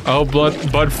 Oh,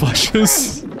 Bud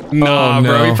flushes. Nah, Oh, no.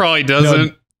 bro, he probably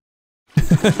doesn't.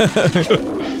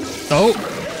 Oh.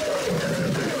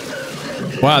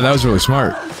 Wow, that was really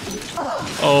smart.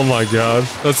 Oh my god.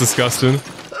 That's disgusting.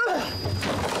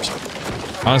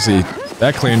 Honestly,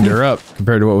 that cleaned her up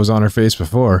compared to what was on her face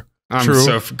before. I'm True.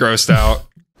 so grossed out.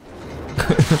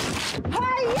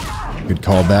 Good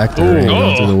call back there.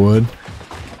 Going through the wood.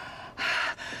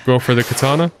 Go for the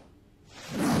katana.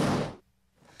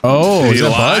 Oh, Did is he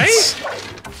that lie? Bud's?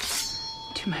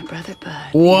 To my brother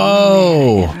Bud.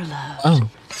 Whoa. Oh.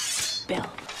 Bill.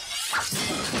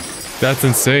 That's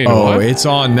insane. Oh, What? it's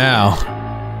on now.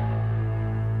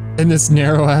 In this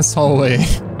narrow ass hallway.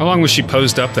 How long was she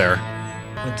posed up there?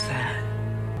 What's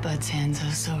that? Bud's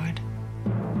Hanzo sword.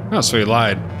 Oh, so he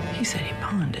lied. He said he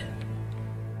pawned it.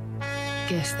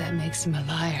 Guess that makes him a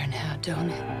liar now, don't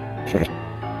it?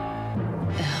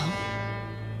 L.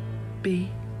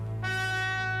 B.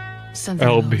 Something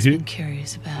I've always LB. been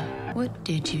curious about. What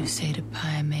did you say to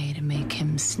Pai Mei to make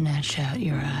him snatch out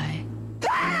your eye?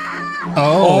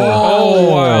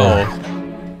 Oh, wow.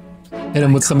 Hit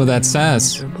him with some of that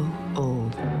sass. Miserable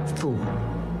old fool.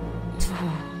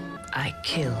 I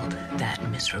killed that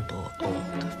miserable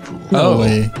old fool. No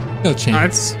way. No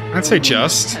chance. I'd say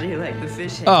just. How do you like the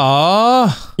fish head?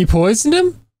 Aw, You poisoned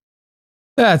him?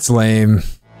 that's lame.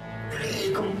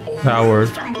 Power.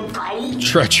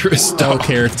 Treacherous Dull dog.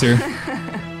 character.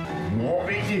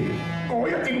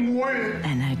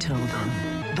 And I told him,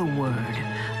 the word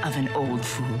of an old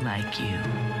fool like you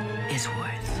is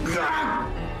worth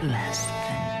less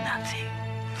than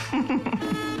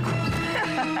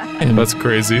nothing. That's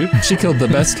crazy. She killed the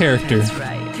best character. That's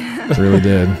right. Really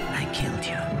did. I killed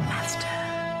your master.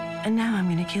 And now I'm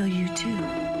gonna kill you too.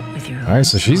 With your All right,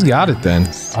 so she's got it then.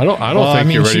 I don't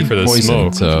think you're ready for this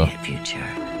poisoned, smoke. So future.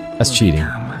 that's cheating.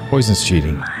 Poison's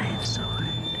cheating. My sword.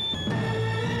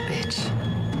 Bitch.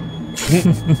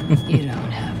 You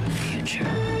don't have a future.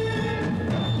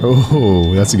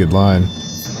 Oh, that's a good line.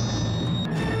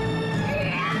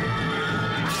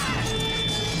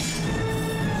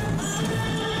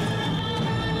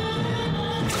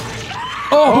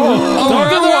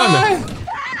 Another one!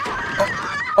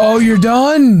 Oh, you're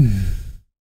done.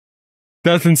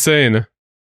 That's insane.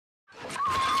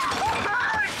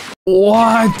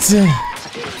 What?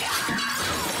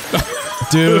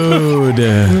 Dude.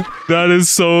 That is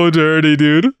so dirty,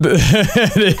 dude.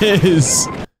 It is.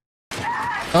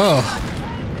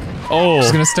 Oh. Oh.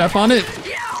 She's gonna step on it?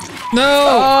 No!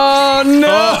 Oh,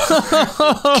 no.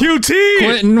 QT!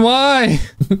 Quentin, why?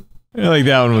 I think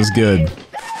that one was good.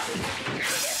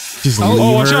 Just leave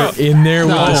watch her out. in there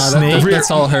with a snake.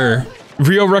 That's all her.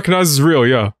 Rio recognizes Rio,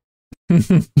 yeah.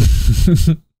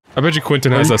 I bet you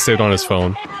Quentin has that saved on his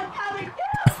phone.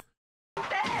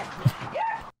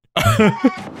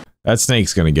 That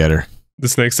snake's gonna get her. The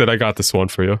snake said, I got this one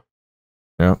for you.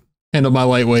 Yeah. Handle my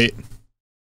lightweight.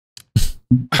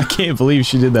 I can't believe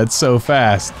she did that so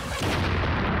fast.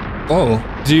 Oh.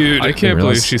 Dude, I can't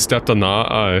believe she stepped on the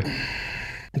eye.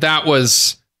 that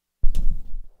was...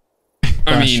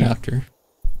 I Last mean, chapter.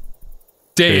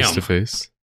 damn. Face to face.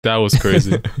 That was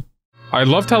crazy. I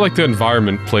loved how like the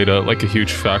environment played a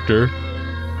huge factor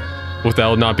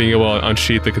without not being able to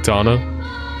unsheath the katana.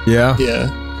 Yeah. Yeah.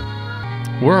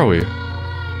 Where are we? It's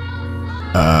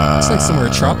like somewhere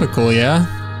tropical, yeah?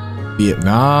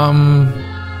 Vietnam.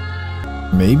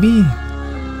 Maybe?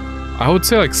 I would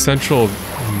say like Central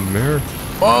America.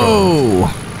 Whoa!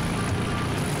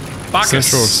 Bacchus.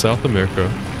 Central or South America.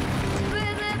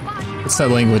 What's that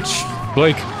language?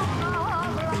 Blake.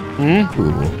 Ooh.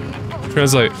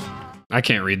 Translate. I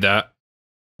can't read that.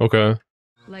 Okay.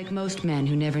 Like most men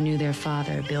who never knew their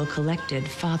father, Bill collected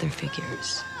father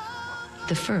figures.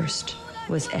 The first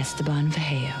was Esteban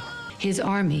Vallejo. His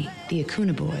army, the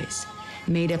Acuna Boys,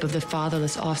 made up of the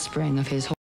fatherless offspring of his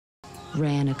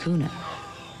ran Acuna.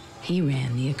 He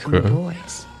ran the Acuna Okay.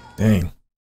 Boys. Dang.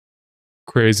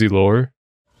 Crazy lore.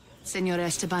 Senor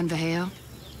Esteban Vallejo,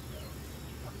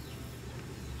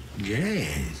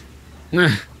 Yes.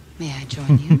 may I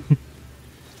join you?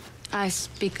 I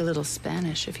speak a little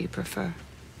Spanish if you prefer.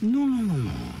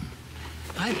 No.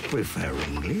 I prefer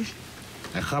English.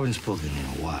 I haven't spoken in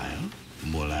a while,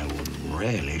 but I would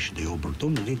relish the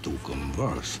opportunity to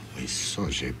converse with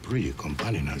such a pretty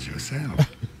companion as yourself.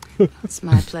 It's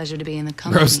my pleasure to be in the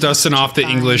company. Bro's dusting off the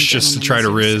Fine English just to try to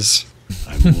gentlemen. riz.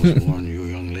 I must warn you,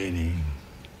 young lady,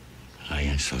 I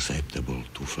am susceptible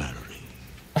to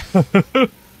flattery.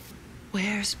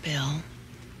 Where's Bill?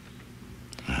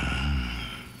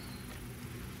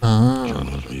 Yo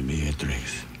no soy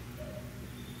Beatriz.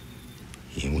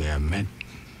 If we had met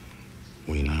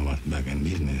when I was back in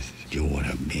business, you would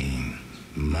have been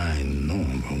my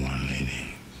number one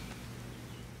lady.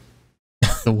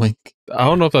 The wink. I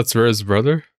don't know if that's Riz,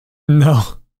 brother. No.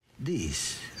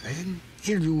 This, I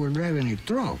heard you were driving a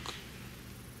truck.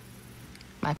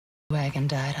 My wagon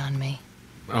died on me.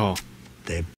 Oh.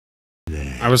 The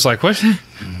I was like, what?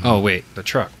 Oh, wait, the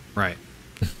truck. Right.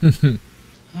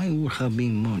 I would have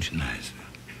been much nicer.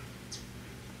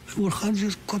 I would have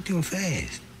just cut your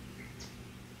face.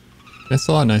 That's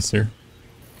a lot nicer.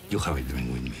 You have a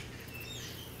drink with me.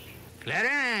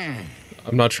 Clarence!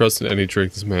 I'm not trusting any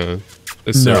drink this man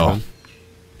is No. serving.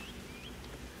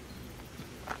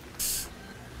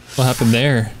 What happened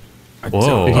there?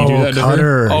 Whoa. Did he do that to cut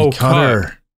her? her. Oh, He cut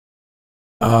her.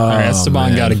 Oh, Alright, Esteban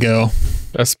man. gotta go.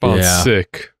 That spawn's Yeah.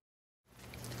 sick.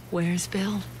 Where's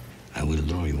Bill? I will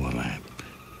draw you a map.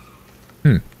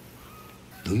 Hmm.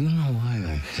 Do you know why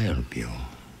I help you?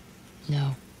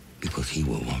 No. Because he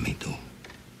will want me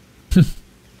to.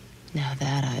 Now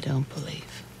that I don't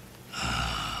believe.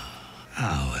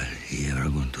 How are we ever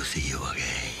going to see you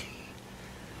again?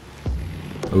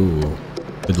 Ooh,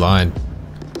 good line.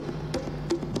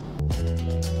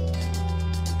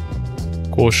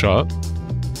 Cool shot.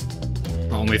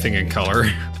 Only thing in color,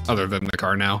 other than the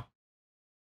car now.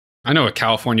 I know a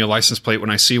California license plate when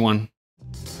I see one.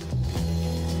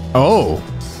 Oh.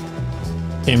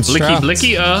 Blicky,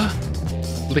 blicky,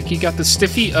 Blicky got the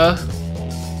stiffy,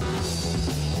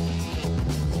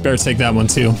 Better take that one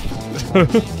too.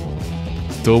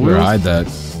 Dual Where wheels? hide that?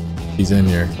 He's in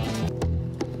here.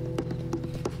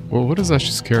 Well, what is that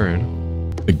she's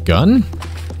carrying? The gun?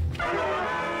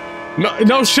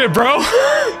 No shit, bro.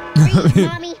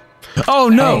 Oh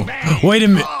no! Wait a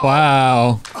minute.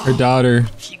 Wow, her daughter.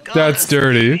 That's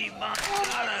dirty.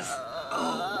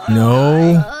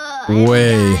 No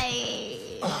way.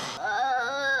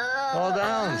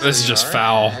 This is just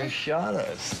foul.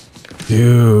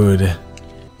 Dude.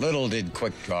 Little did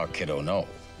Quick Draw Kiddo know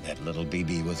that little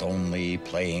BB was only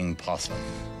playing possum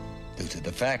due to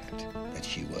the fact that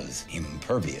she was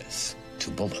impervious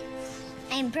to bullets.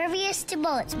 I'm impervious to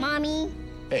bullets, Mommy.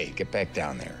 Hey, get back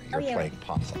down there. You're playing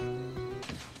possum.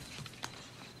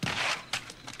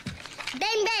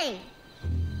 Bang, bang.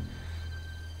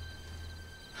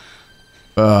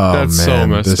 Oh That's man, so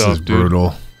messed this up, is dude.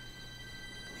 brutal.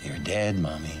 You're dead,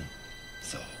 Mommy.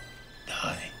 So,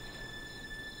 die.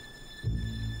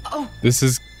 This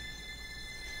is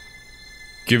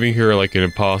giving her like an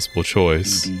impossible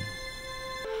choice.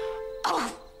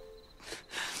 Oh,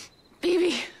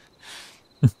 baby.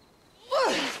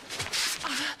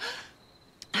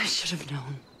 I should have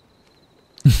known.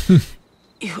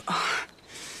 You are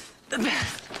the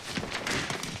best.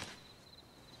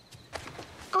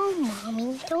 Oh,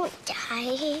 Mommy, don't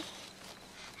die.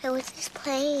 I was just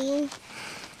playing.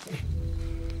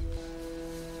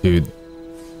 Dude.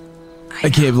 I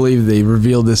can't believe they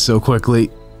revealed this so quickly.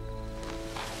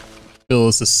 Bill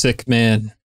is a sick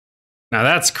man. Now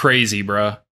that's crazy,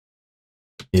 bruh.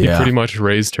 He Yeah. pretty much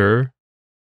raised her.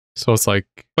 So it's like,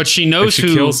 But she knows she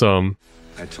who kills him.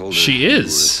 I told her she you were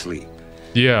is. asleep,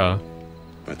 Yeah.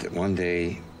 but that one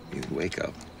day you'd wake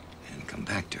up and come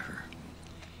back to her.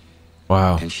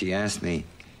 Wow. And she asked me,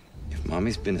 if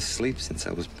Mommy's been asleep since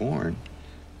I was born,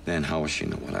 then how will she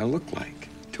know what I look like?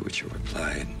 To which I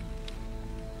replied,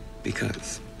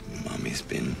 because Mommy's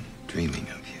been dreaming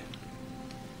of you.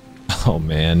 Oh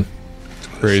man.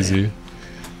 Crazy.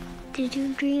 Did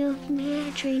you dream of me? I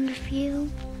dreamed of you.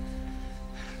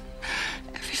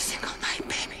 Every single night,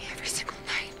 baby. Every single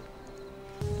night.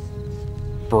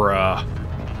 Bruh.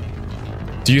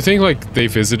 Do you think like they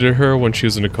visited her when she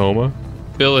was in a coma?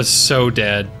 Bill is so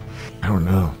dead. I don't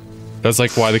know. That's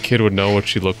like why the kid would know what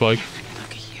she looked like?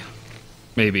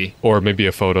 Maybe. Or maybe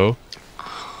a photo.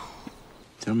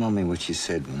 Tell Mommy what she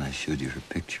said when I showed you her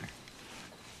picture.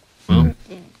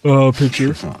 Oh,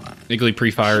 picture. Legally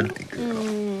pre-fired.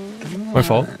 My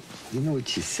fault. You know what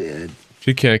she said?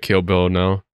 She can't kill Bill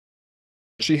now.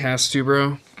 She has to,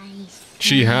 bro.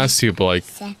 She has to, but like,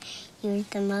 You're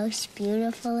the most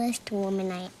beautifulest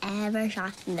woman I ever saw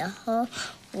in the whole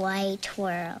wide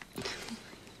world.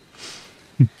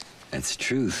 That's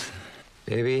truth.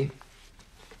 Baby,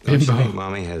 don't you think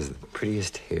Mommy has the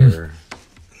prettiest hair in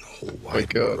the whole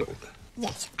wide world?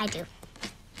 Yes, I do.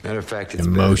 Matter of fact, it's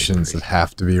Emotions that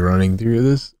have to be running through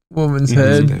this woman's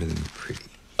better head. than pretty.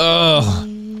 Oh.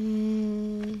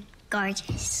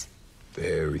 Gorgeous.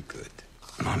 Very good.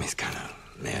 Mommy's kind of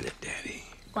mad at Daddy.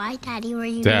 Why, Daddy? Were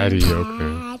you Daddy, really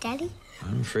okay. bad, Daddy?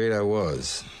 I'm afraid I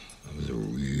was. I was a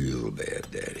real bad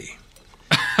daddy.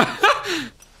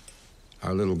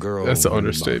 Our little girl That's an learned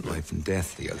about understatement. life and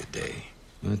death the other day.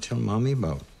 Want to tell Mommy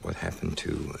about what happened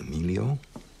to Emilio?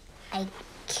 I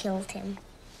killed him.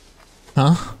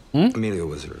 Huh? Emilio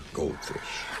was her goldfish.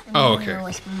 Oh, okay. It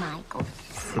was my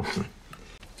goldfish.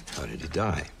 How did he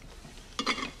die?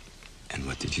 And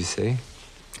what did you say?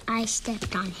 I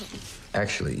stepped on him.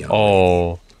 Actually, young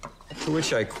oh, lady, to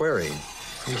which I queried,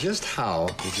 just how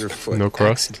did your foot No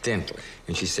crust? accidentally?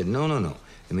 And she said, no.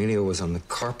 Emilio was on the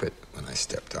carpet when I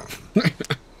stepped on him.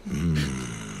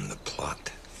 The plot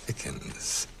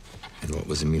thickens. And what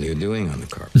was Emilio doing on the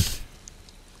carpet?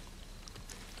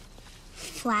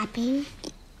 Flapping.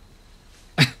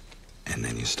 And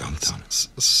then you stomped on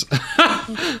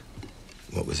it.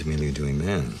 What was Emilio doing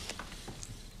then?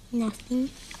 Nothing.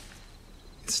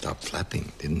 He stopped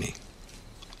flapping, didn't he?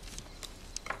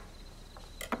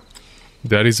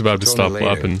 Daddy's about to Told stop her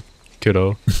later. flapping,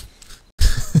 kiddo.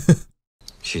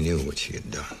 She knew what she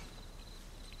had done.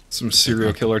 Some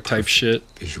serial killer type shit.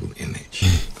 Visual image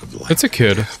of life. It's a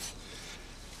kid. A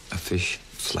fish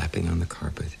flapping on the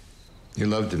carpet. You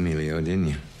loved Emilio, didn't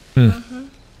you? Uh-huh.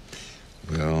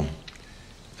 Well,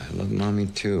 I love Mommy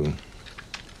too.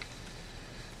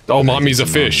 Oh, Mommy's a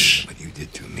fish. What you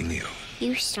did to Emilio.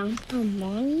 You stomped on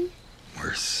Mommy?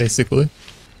 Worse. Basically.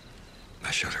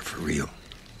 I shot her for real.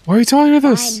 Why are you telling her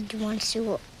this? Why, do you want to see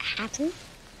what happened?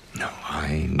 No,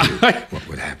 I knew what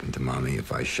would happen to Mommy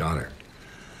if I shot her.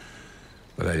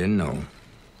 But I didn't know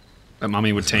that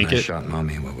Mommy would tank when it. I shot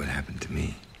Mommy, what would happen to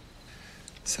me.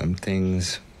 Some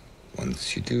things,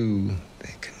 once you do,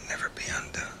 they can never be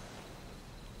undone.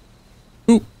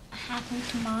 What happened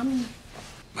to Mommy?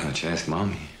 Why don't you ask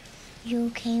Mommy? You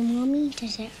okay, Mommy?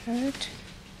 Does it hurt?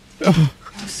 Oh,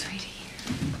 sweetie.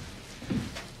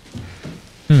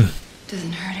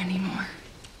 Doesn't hurt anymore.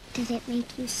 Did it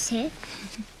make you sick?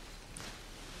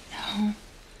 No.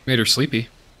 Made her sleepy.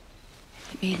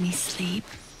 It made me sleep.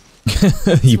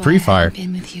 You pre-fired. I've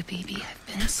been with you, baby. I've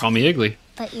been asleep. Call me Iggly.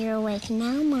 But you're awake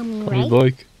now, Mommy, What do you right?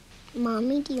 like?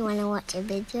 Mommy, do you want to watch a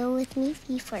video with me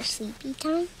before sleepy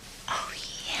time? Oh,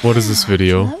 yeah. What is this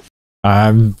video?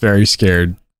 I'm very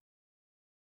scared.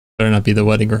 Better not be the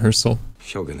wedding rehearsal.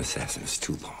 Shogun Assassin is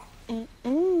too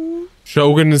long.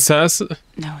 Shogun Assassin?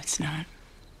 No, it's not.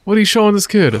 What are you showing this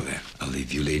kid? Well, then, I'll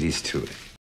leave you ladies to it.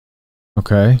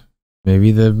 Okay.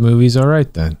 Maybe the movie's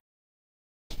alright then.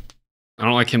 I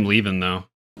don't like him leaving, though.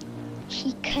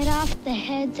 He cut off the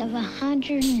heads of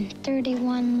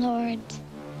 131 lords.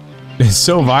 It's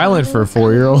so violent for a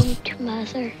 4-year-old.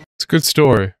 Mother. It's a good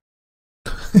story.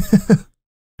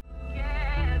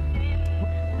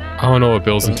 I don't know what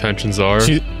Bill's intentions are.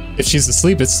 If she's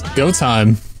asleep, it's go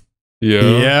time. Yeah.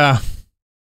 Yeah.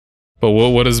 But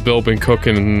what has Bill been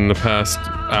cooking in the past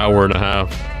hour and a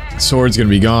half? Sword's gonna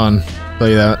be gone. I'll tell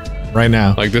you that right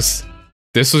now. Like this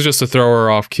was just to throw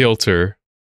her off kilter.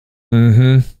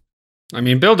 Mm-hmm. I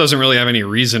mean, Bill doesn't really have any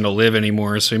reason to live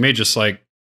anymore, so he may just, like,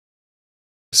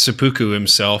 seppuku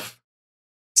himself.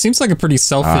 Seems like a pretty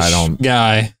selfish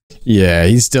guy. Yeah,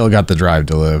 he's still got the drive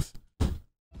to live.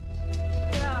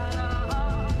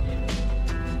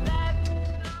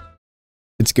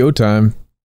 It's go time.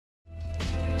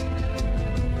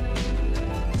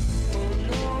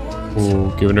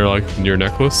 Ooh, giving her like your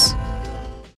necklace?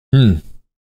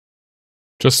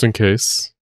 Just in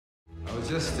case. I was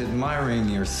just admiring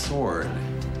your sword.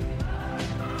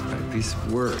 What a piece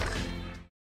of work.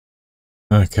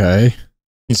 Okay.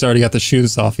 He's already got the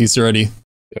shoes off. He's ready.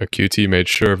 Yeah, QT made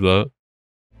sure of that.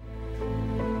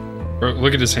 Bro,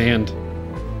 look at his hand.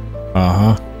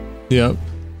 Uh-huh. Yep.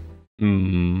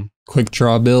 Quick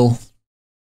draw, Bill.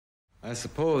 I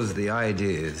suppose the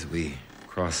idea is we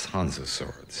cross Hanzo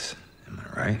swords. Am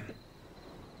I right?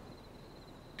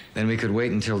 Then we could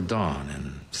wait until dawn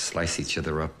and slice each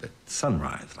other up at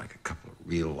sunrise like a couple of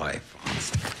real-life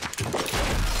honest.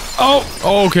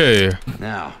 Oh, okay.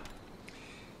 Now,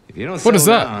 if you don't What is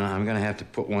that? down, I'm gonna have to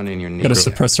put one in your knee. Got a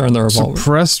suppressor on the revolver.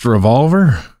 Suppressed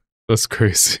revolver? That's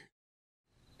crazy.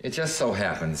 It just so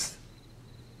happens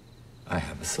I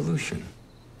have a solution.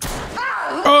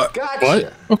 Gotcha.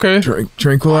 What? Okay.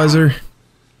 Tranquilizer.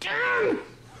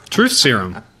 Truth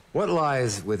serum. What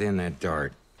lies within that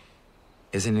dart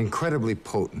is an incredibly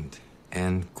potent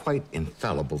and quite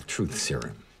infallible truth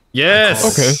serum.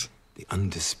 Yes. Okay. The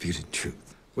undisputed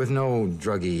truth, with no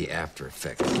druggy after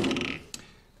effects,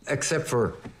 except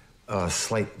for a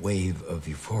slight wave of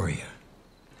euphoria.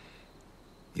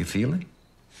 You feel it?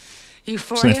 She's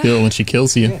gonna feel it when she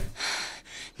kills you.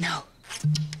 No.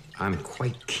 I'm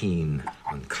quite keen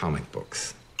on comic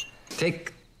books.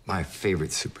 Take my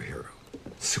favorite superhero,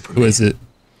 Superman. Who is it?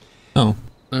 Oh.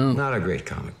 Not a great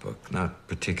comic book, not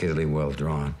particularly well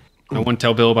drawn. I won't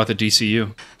tell Bill about the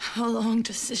DCU. How long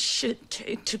does this shit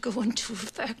take to go into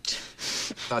effect?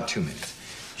 About 2 minutes.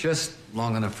 Just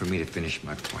long enough for me to finish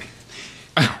my point.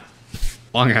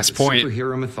 Long ass point.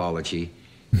 Superhero mythology.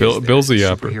 Bill's the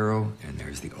yapper. Superhero, and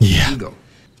there's the ego.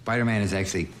 Spider-Man is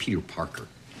actually Peter Parker.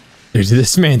 Dude,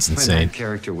 this man's When insane. that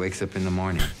character wakes up in the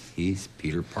morning, he's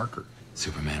Peter Parker.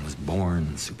 Superman was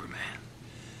born Superman.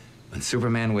 When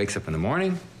Superman wakes up in the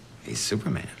morning, he's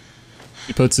Superman.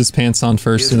 He puts his pants on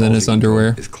first His and then his alter ego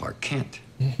underwear. is Clark Kent.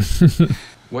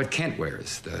 What Kent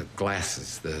wears, the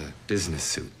glasses, the business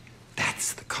suit,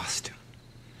 that's the costume.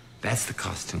 That's the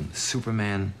costume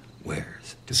Superman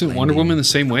wears. Isn't Wonder Woman the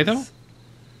same way, though?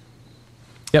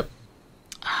 Yep.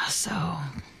 So,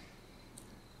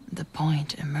 the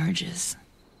point emerges.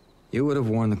 You would have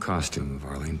worn the costume of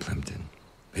Arlene Plimpton,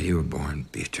 but you were born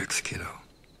Beatrix Kiddo.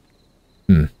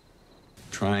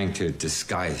 Trying to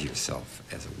disguise yourself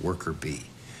as a worker bee.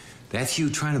 That's you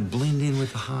trying to blend in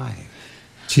with the hive.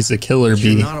 She's a killer But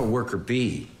bee. you're not a worker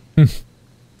bee.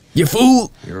 You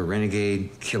fool! You're a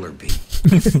renegade killer bee.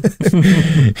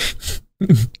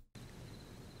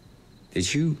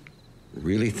 Did you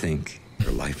really think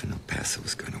your life in El Paso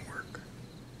was going to work?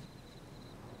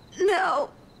 No,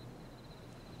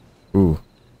 Ooh.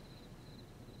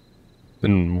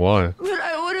 Then why? but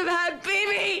I would have had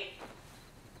baby.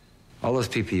 All those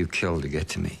people you killed to get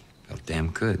to me felt damn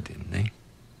good, didn't they?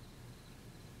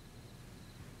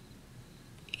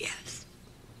 Yes.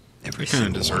 Every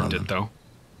Kind of single one deserved of it, them.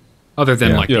 though. Other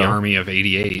than, Yeah. like, the army of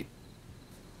 88.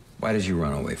 Why did you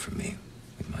run away from me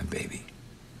with my baby?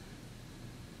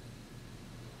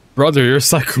 Brother, you're a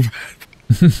psychopath.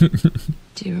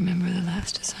 Do you remember the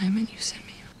last assignment you sent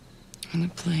me? On the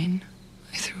plane,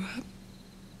 I threw up.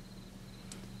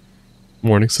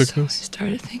 Morning So I sickness?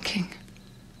 started thinking,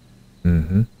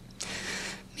 Mm-hmm.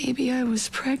 maybe I was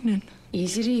pregnant.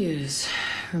 Easy to use.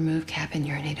 Remove cap and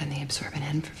urinate on the absorbent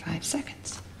end for 5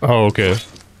 seconds. Oh, okay.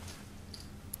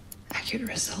 Accurate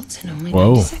results in only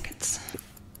Whoa. 90 seconds.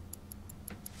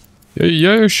 Yeah,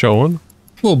 you're showing.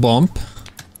 Little bump.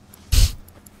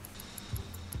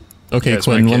 Okay, You guys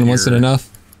Quentin, might get one wasn't your- enough.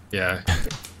 Yeah.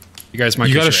 You guys might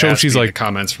You get gotta your show ass she's beat in like- the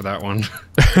comments for that one.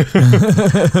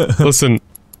 Listen,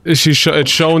 it's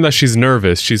showing that she's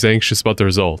nervous. She's anxious about the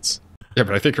results. Yeah,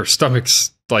 but I think her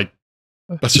stomach's like,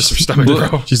 that's just her stomach,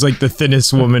 bro. She's like the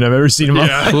thinnest woman I've ever seen in my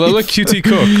Yeah. life. Let QT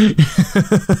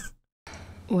cook.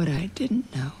 What I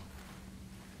didn't know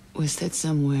was that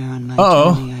somewhere on my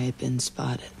Uh-oh. journey I had been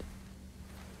spotted.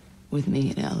 With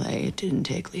me in LA, it didn't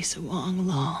take Lisa Wong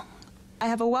long. I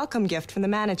have a welcome gift from the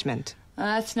management.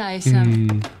 That's nice.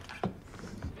 Hmm.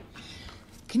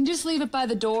 Can you just leave it by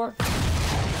the door?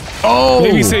 Oh!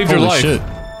 Maybe saved your Holy life. shit.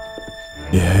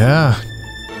 Yeah.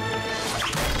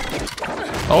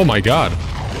 Oh my god.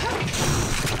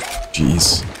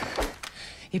 Jeez.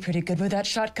 You pretty good with that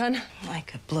shotgun? I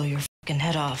could blow your fucking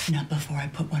head off. Not before I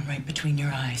put one right between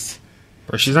your eyes.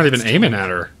 Or she's not even aiming at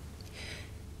her.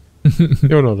 You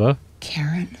don't know that.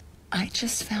 Karen, I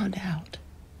just found out,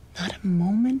 not a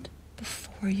moment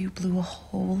before you blew a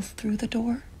hole through the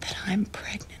door, that I'm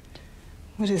pregnant.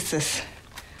 What is this?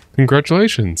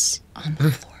 Congratulations. On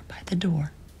the floor by the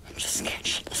door. I'm just scared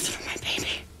shitless for my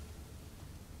baby.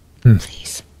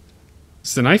 Please,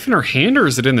 Is the knife in her hand or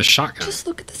is it in the shotgun? just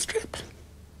look at the strip.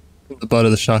 The butt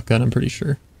of the shotgun, I'm pretty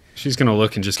sure. She's gonna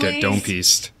look and just get Please. dome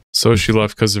pieced. So she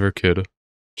left because of her kid.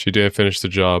 She didn't finish the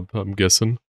job, I'm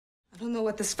guessing. I don't know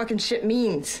what this fucking shit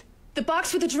means. The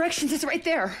box with the directions is right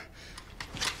there.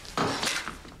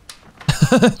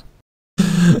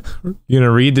 You're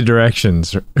gonna read the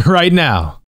directions right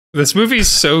now. This movie's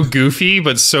so goofy,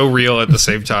 but so real at the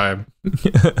same time.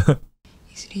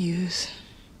 Easy to use.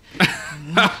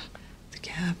 Remove the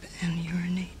cap and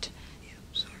urinate. The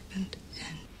absorbent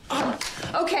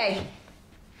and... Okay.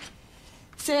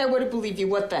 Say I were to believe you,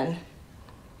 what then?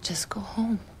 Just go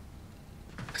home.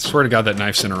 I swear to God, that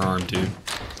knife's in her arm, dude.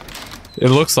 It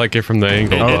looks like it from the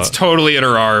angle. It's totally in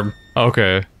her arm.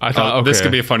 Okay. I thought, okay. This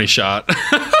could be a funny shot.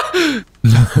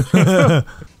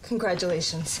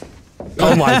 Congratulations.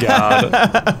 Oh my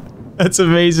god. That's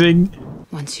amazing.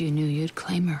 Once you knew you'd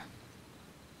claim her.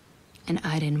 And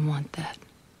I didn't want that.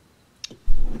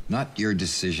 Not your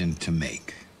decision to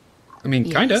make. I mean,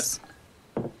 kinda. Yes.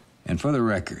 And for the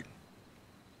record,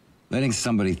 letting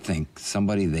somebody think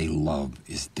somebody they love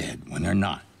is dead when they're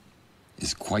not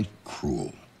is quite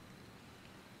cruel.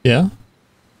 Yeah?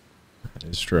 That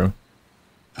is true.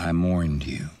 I mourned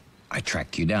you. I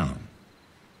tracked you down.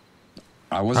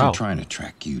 I wasn't How? trying to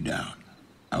track you down.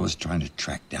 I was trying to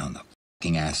track down the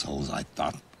fucking assholes I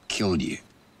thought killed you.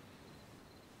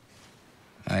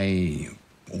 I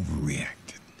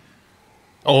overreacted.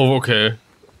 Oh, okay.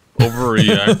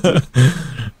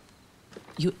 Overreacted.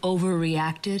 You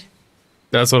overreacted?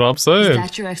 That's what I'm Is saying.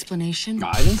 that your explanation? No,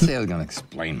 I didn't say I was going to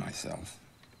explain myself.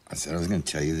 I said I was going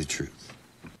to tell you the truth.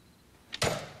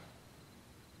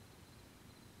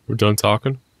 We're done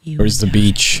talking? Where's the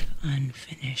beach?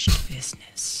 Unfinished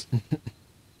business.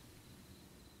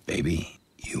 Baby,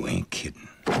 you ain't kidding.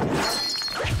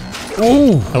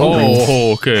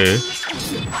 Oh, okay.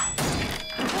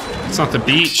 It's not the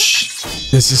beach.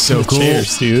 This is so cool.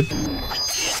 Cheers, dude.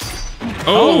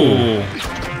 Oh.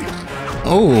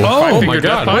 Oh, my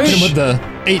God. Hit him with the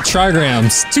 8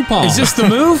 trigrams. 2 palms. Is this the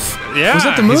move? Yeah. Was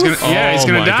that the he's move? gonna- he's Oh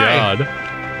gonna my die.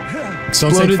 god.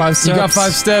 Don't take 5 steps. You got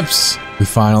 5 steps. We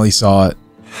finally saw it.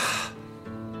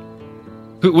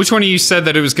 Which one of you said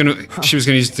that it was gonna? She was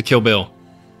gonna use it to kill Bill.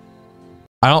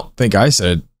 I don't think I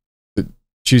said that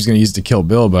she was going to use it to kill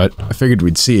Bill, but I figured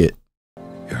we'd see it.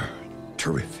 You're a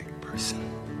terrific person.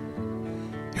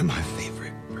 You're my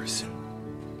favorite person.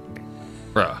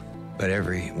 Bruh. But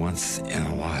every once in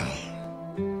a while,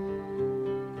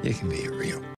 You can be a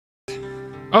real.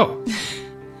 Oh.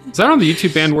 Is that on the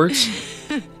YouTube band works?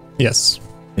 Yes.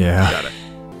 Yeah. Got it.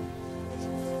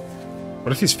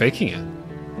 What if he's faking it?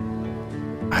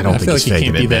 I don't think he's faking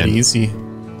it, man. I feel like it can't be that easy.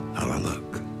 How I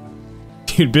look.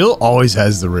 Dude, Bill always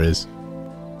has the riz.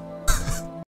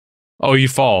 Oh, you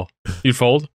fall. You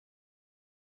fold?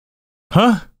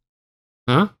 Huh?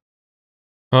 Huh?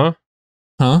 Huh?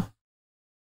 Huh?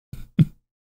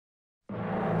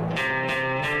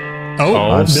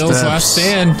 Oh, Bill's last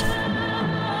stand.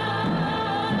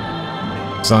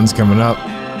 Sun's coming up.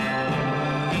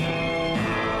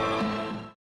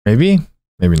 Maybe?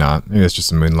 Maybe not. Maybe it's just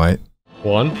some moonlight.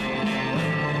 1,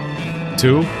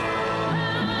 2,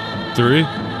 3,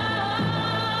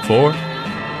 4,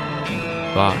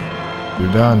 5.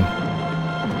 You're done.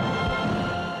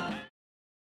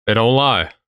 They don't lie.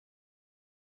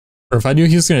 Or if I knew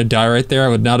he was going to die right there, I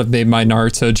would not have made my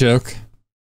Naruto joke.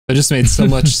 It just made so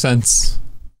much sense.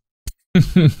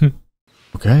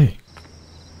 Okay.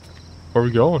 Where are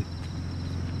we going?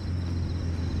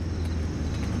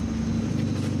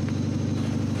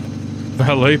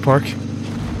 Valet park.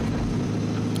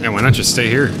 Yeah, why not just stay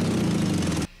here?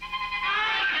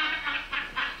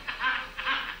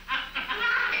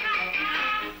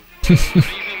 Good evening,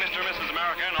 Mr. and Mrs.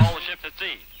 America and all the ships at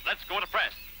sea. Let's go to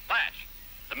press. Flash.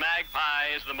 The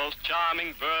magpie is the most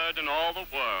charming bird in all the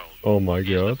world. Oh my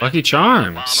god. Lucky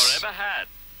Charms. Ever had.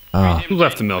 Who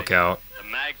left the milk out? The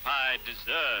magpie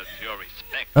deserves your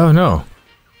respect. Oh no.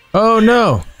 Oh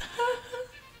no.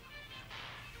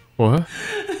 What?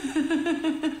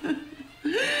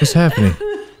 What's happening?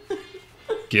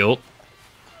 Guilt.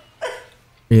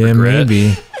 Yeah, Regret.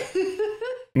 maybe.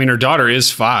 I mean, her daughter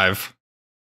is 5,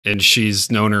 and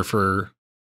she's known her for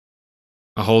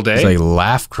a whole day. It's like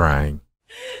laugh crying.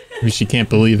 Maybe she can't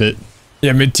believe it.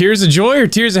 Yeah, I mean, tears of joy or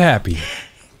tears of happy?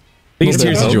 I think it's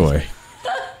tears of joy.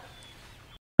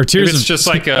 Or tears Maybe it's of, just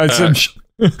like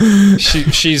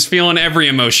she's feeling every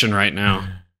emotion right now.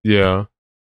 Yeah.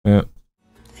 Yeah.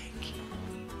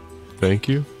 Thank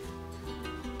you.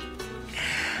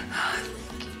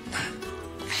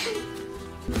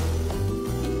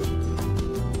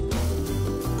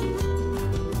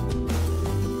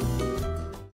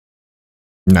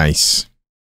 Nice.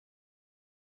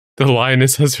 The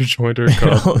lioness has rejoined her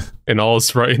cub, and all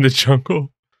is right in the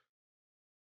jungle.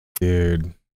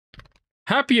 Dude.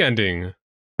 Happy ending.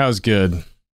 That was good.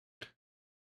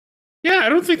 Yeah, I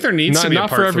don't think there needs to be a not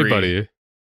part for everybody. 3.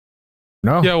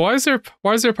 No. Yeah, why is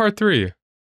there part 3?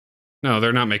 No,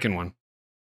 they're not making one.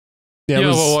 Yeah,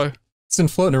 it's been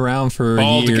floating around for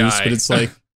Bald years, guy. but it's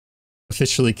like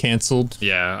officially canceled.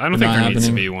 Yeah, I don't think there needs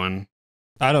to be one.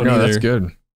 I don't No, either. that's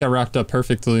good. Got wrapped up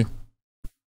perfectly.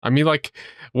 I mean, like,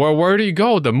 where do you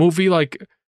go? The movie, like,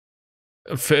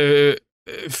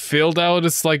 filled out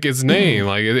its, like, his name.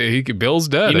 Like, Bill's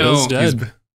dead. Bill's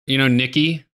dead. You know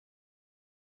Nikki?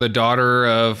 The daughter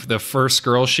of the first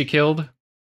girl she killed?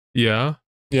 Yeah.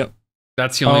 Yep.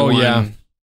 That's the only one. Yeah.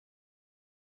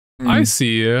 I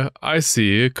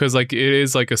see. Because, like, it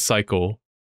is, like, a cycle.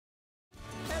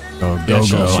 Oh, Yeah, go,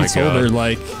 she go. told her,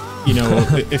 like, you know,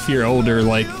 if you're older,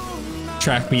 like,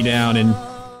 track me down and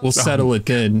we'll settle it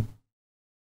then.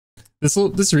 This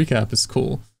recap is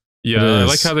cool. Yeah, I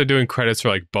like how they're doing credits for,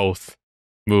 like, both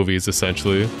movies,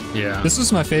 essentially. Yeah. This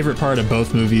was my favorite part of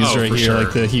both movies right for here, sure.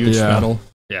 like the huge battle.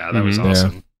 Yeah, that was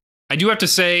awesome. I do have to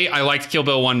say, I liked Kill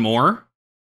Bill 1 more.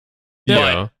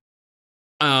 Yeah.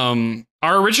 But,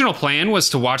 our original plan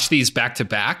was to watch these back to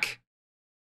back.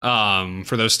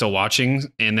 For those still watching,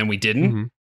 and then we didn't. Mm-hmm.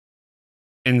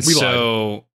 And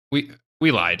so we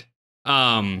lied.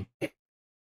 I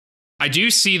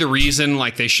do see the reason,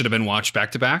 like, they should have been watched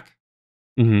back to back,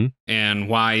 and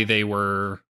why they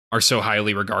are so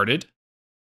highly regarded.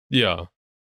 Yeah.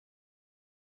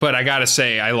 But I gotta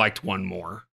say, I liked 1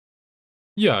 more.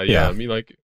 Yeah. I mean,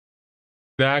 like,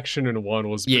 the action in 1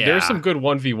 was... Yeah. There's some good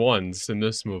 1v1s in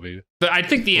this movie. I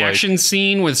think the action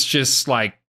scene was just,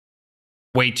 like,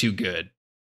 way too good.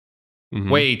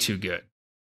 Way too good.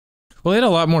 Well, they had a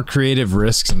lot more creative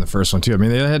risks in the first one, too. I mean,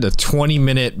 they had a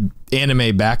 20-minute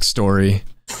anime backstory.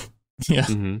 Yeah.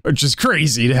 Which is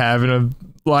crazy to have in a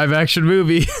live-action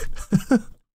movie.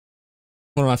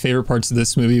 One of my favorite parts of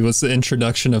this movie was the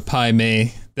introduction of Pai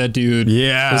Mei. That dude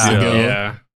was the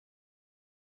go.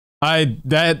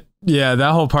 Yeah.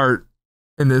 That whole part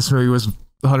in this movie was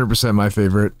 100% my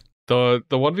favorite. The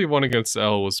 1v1 against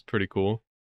L was pretty cool.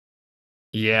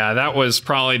 Yeah, that was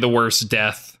probably the worst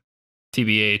death,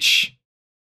 TBH.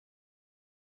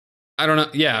 I don't know.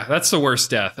 Yeah, that's the worst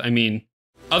death. I mean,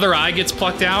 other eye gets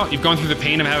plucked out. You've gone through the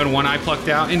pain of having one eye plucked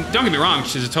out. And don't get me wrong,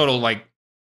 she's a total, like,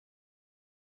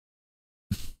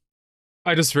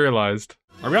 I just realized.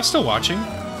 Are we all still watching?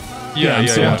 Yeah, I'm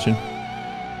still watching.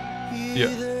 Yeah.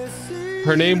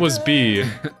 Her name was B.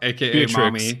 AKA Beatrix.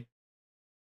 Mommy.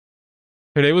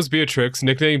 Her name was Beatrix,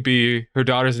 nickname B. Her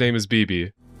daughter's name is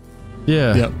BB.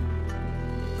 Yeah. Yep.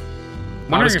 I'm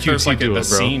wondering if there's like a bro.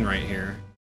 scene right here.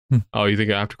 Oh, you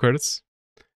think after credits?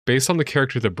 Based on the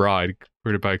character The Bride,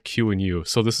 created by Q and U.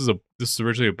 So this is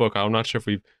originally a book. I'm not sure if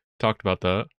we've talked about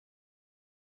that.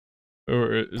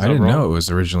 Or is I didn't know it was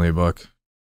originally a book.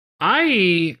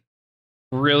 I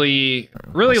really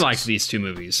liked these two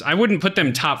movies. I wouldn't put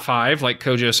them top 5 like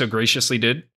Kojo so graciously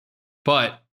did,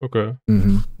 but okay,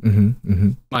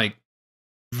 like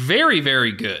very,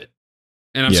 very good.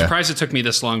 And I'm surprised it took me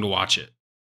this long to watch it.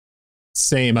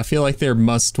 Same. I feel like they're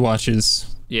must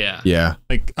watches. Yeah. Yeah.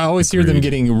 Like I always hear them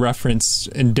getting referenced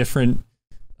in different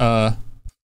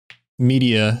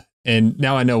media, and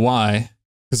now I know why,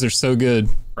 because they're so good.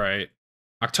 Right.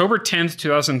 October 10th,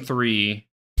 2003,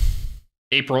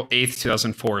 April 8th,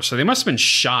 2004. So they must have been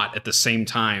shot at the same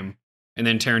time. And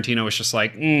then Tarantino was just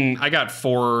like, I got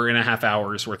 4.5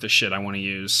 hours worth of shit I want to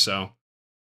use. So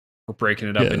we're breaking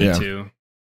it up into 2.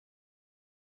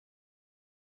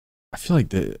 I feel like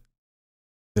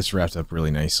this wrapped up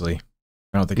really nicely.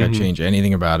 I don't think I'd change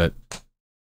anything about it.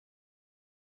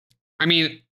 I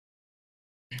mean,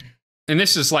 and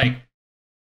this is like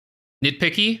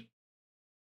nitpicky.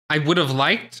 I would have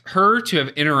liked her to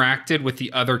have interacted with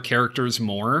the other characters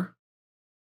more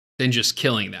than just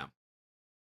killing them.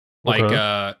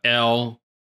 Like Elle,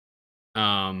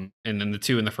 and then the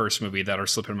 2 in the first movie that are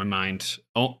slipping my mind.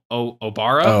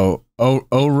 Obara?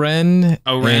 Oren.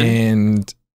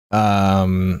 And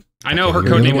I know her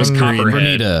code name was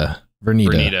Copperhead.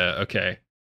 Vernita. Okay.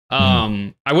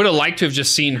 I would have liked to have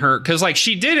just seen her, because like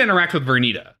she did interact with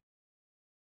Vernita.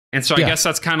 And so I guess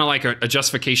that's kind of like a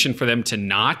justification for them to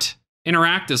not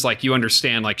interact, is like, you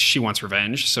understand, like she wants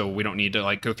revenge, so we don't need to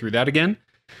like go through that again.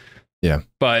 Yeah.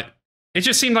 But it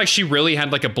just seemed like she really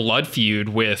had like a blood feud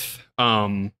with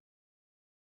Elle,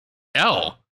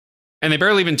 and they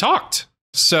barely even talked.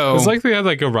 So it's like they had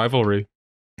like a rivalry.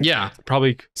 Yeah.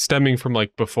 Probably stemming from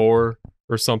like before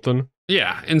or something.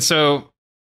 Yeah. And so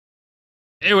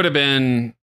it would have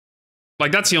been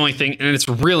like, that's the only thing. And it's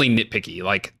really nitpicky.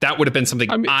 Like that would have been something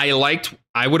I liked.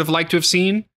 I would have liked to have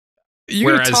seen. You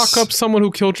gonna talk up someone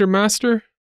who killed your master?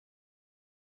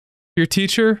 Your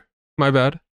teacher? My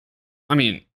bad. I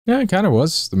mean, yeah, it kind of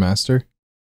was the master.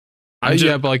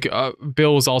 Yeah, but like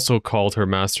Bill was also called her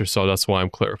master, so that's why I'm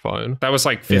clarifying. That was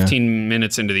like 15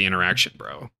 minutes into the interaction,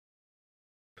 bro.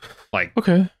 Like,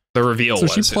 okay, the reveal so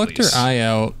was, she plucked her eye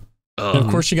out. And of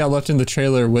course, she got left in the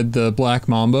trailer with the black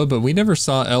mamba, but we never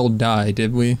saw Elle die,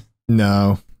 did we?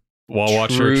 No. While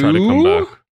watch her try to come back.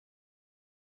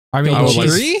 I mean,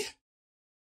 she's,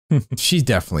 she's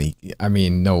definitely. I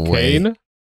mean, no Kane? way.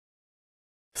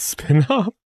 Spin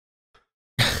up.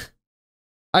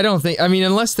 I don't think. I mean,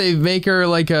 unless they make her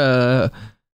like a,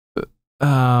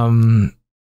 I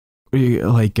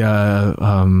can't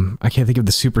think of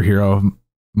the superhero,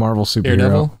 Marvel superhero.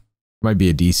 Daredevil? Might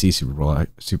be a DC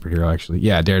superhero, actually.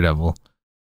 Yeah, Daredevil.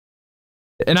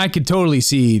 And I could totally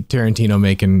see Tarantino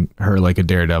making her like a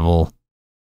Daredevil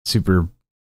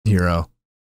superhero.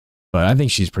 But I think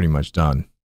she's pretty much done.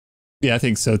 Yeah, I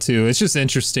think so too. It's just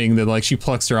interesting that like she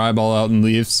plucks her eyeball out and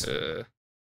leaves.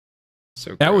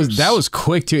 So that was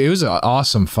quick too. It was an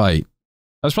awesome fight.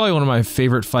 That was probably one of my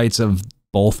favorite fights of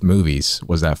both movies.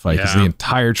 Was that fight, because the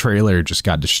entire trailer just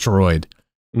got destroyed.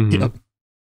 Yep.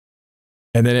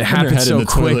 And then it happened so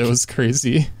quick. It was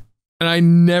crazy. And I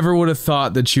never would have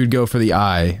thought that she would go for the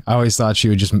eye. I always thought she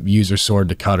would just use her sword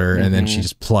to cut her, and then she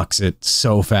just plucks it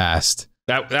so fast.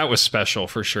 That was special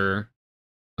for sure.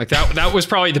 Like that was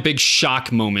probably the big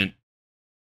shock moment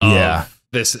of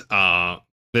this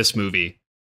movie,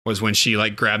 was when she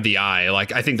like grabbed the eye.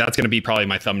 Like I think that's going to be probably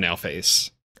my thumbnail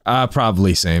face.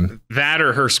 Probably same. That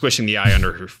or her squishing the eye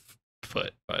under her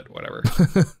foot, but whatever.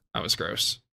 That was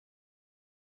gross.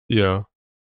 Yeah.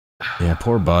 Yeah,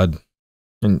 poor Bud.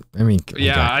 And I mean,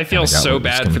 I feel so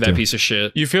bad for that piece of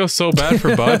shit. You feel so bad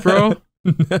for Bud, bro?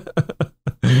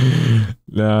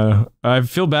 No, I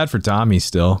feel bad for Tommy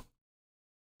still.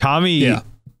 Tommy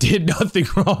did nothing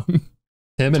wrong.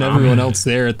 Him and everyone else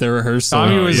there at the rehearsal.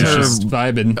 Tommy was her just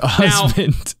vibing.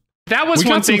 husband. That was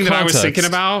one thing that I was thinking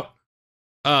about.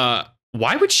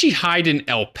 Why would she hide in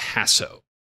El Paso?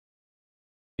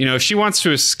 You know, if she wants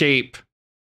to escape.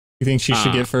 You think she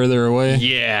should get further away?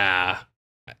 Yeah.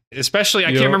 Especially,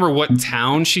 I can't remember what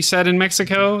town she said in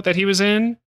Mexico that he was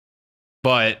in,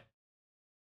 but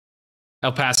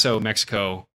El Paso,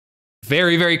 Mexico,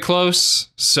 very, very close.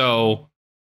 So,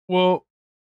 well,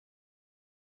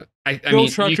 I mean,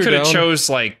 you could have chose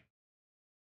like,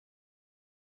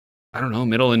 I don't know,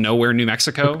 middle of nowhere, New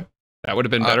Mexico. That would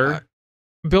have been better.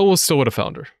 Bill still would have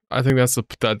found her. I think that's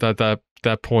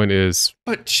that point is.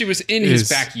 But she was in his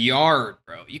backyard,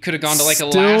 bro. You could have gone to like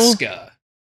Alaska.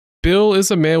 Bill is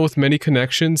a man with many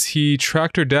connections. He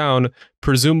tracked her down,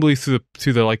 presumably through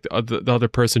the other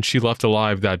person she left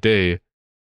alive that day,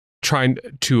 trying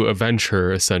to avenge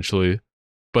her essentially,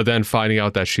 but then finding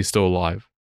out that she's still alive.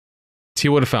 He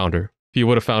would have found her. He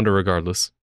would have found her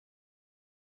regardless.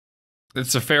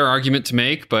 It's a fair argument to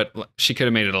make, but she could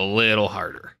have made it a little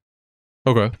harder.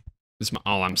 Okay. That's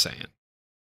all I'm saying.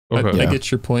 Okay. I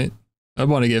get your point. I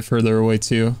want to get further away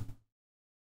too.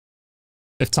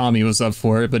 If Tommy was up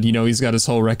for it, but you know, he's got his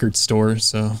whole record store,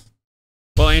 so.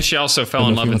 Well, and she also fell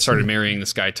in love and started marrying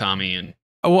this guy, Tommy, and.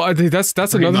 Well, I think that's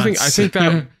another thing.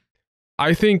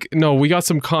 I think no, we got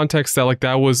some context that like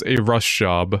that was a rush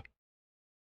job.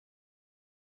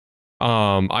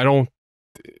 I don't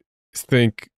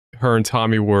think her and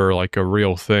Tommy were like a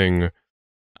real thing.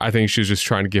 I think she was just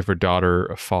trying to give her daughter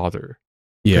a father.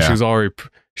 Yeah,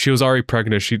 she was already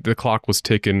pregnant. The clock was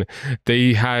ticking.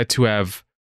 They had to have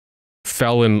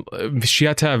she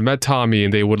had to have met Tommy,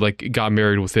 and they would like got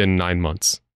married within 9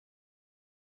 months.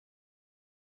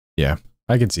 Yeah,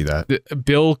 I can see that.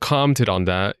 Bill commented on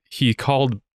that. He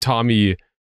called Tommy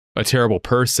a terrible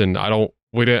person. That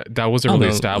wasn't really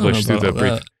established through the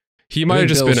brief. He might have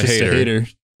just been a hater.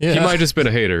 Yeah. He might have just been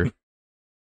a hater.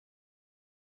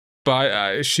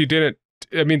 But she didn't.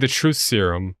 I mean, the truth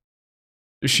serum.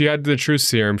 She had the truth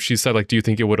serum. She said, like, do you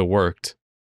think it would have worked?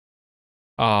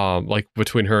 Like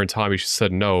between her and Tommy, she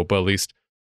said no, but at least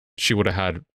she would have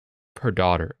had her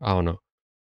daughter. I don't know.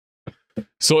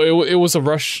 So it was a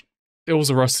rush. It was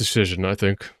a rush decision, I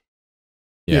think.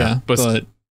 Yeah, but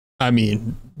I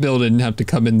mean, Bill didn't have to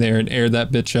come in there and air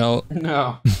that bitch out.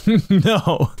 No.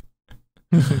 No.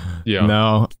 Yeah.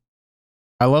 No.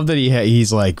 I love that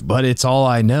he's like, but it's all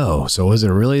I know. So is it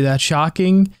really that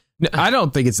shocking? I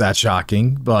don't think it's that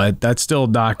shocking, but that's still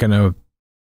not going to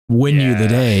win you the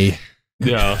day.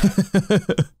 Yeah.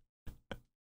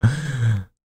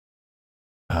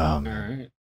 All right.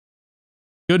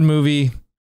 Good movie.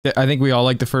 I think we all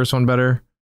like the first one better.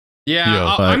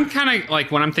 Yeah, I'm kind of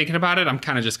like, when I'm thinking about it, I'm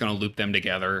kind of just going to loop them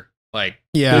together. Like,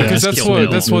 yeah, because that's what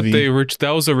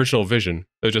that was the original vision.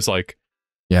 They're just like,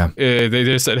 yeah, they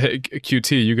just said, hey,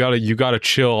 QT, you gotta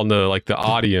chill on the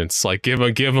audience, like give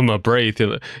them a break,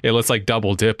 and let's like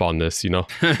double dip on this, you know.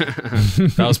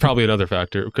 That was probably another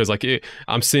factor, because like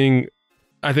I'm seeing,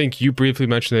 I think you briefly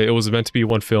mentioned that it was meant to be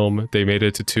one film. They made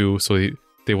it to two, so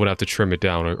they would have to trim it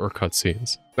down or cut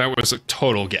scenes. That was a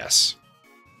total guess.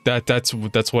 That's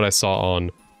what I saw on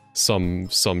some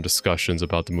discussions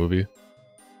about the movie.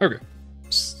 Okay,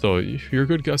 so you're a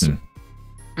good guesser.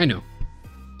 I know.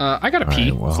 I gotta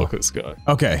pee. Right, well. Look at this guy.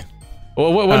 Okay.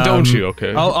 Well, when don't you?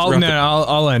 Okay.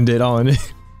 I'll end it.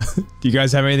 Do you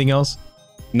guys have anything else?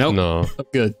 Nope. No. I'm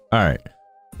good. All right.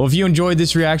 Well, if you enjoyed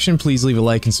this reaction, please leave a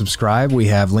like and subscribe. We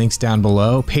have links down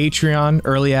below. Patreon,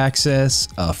 early access,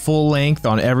 full length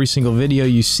on every single video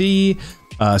you see.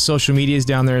 Social media is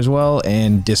down there as well,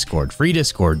 and Discord. Free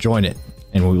Discord. Join it.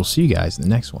 And we will see you guys in the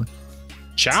next one.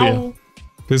 Ciao.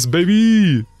 Peace,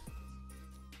 baby.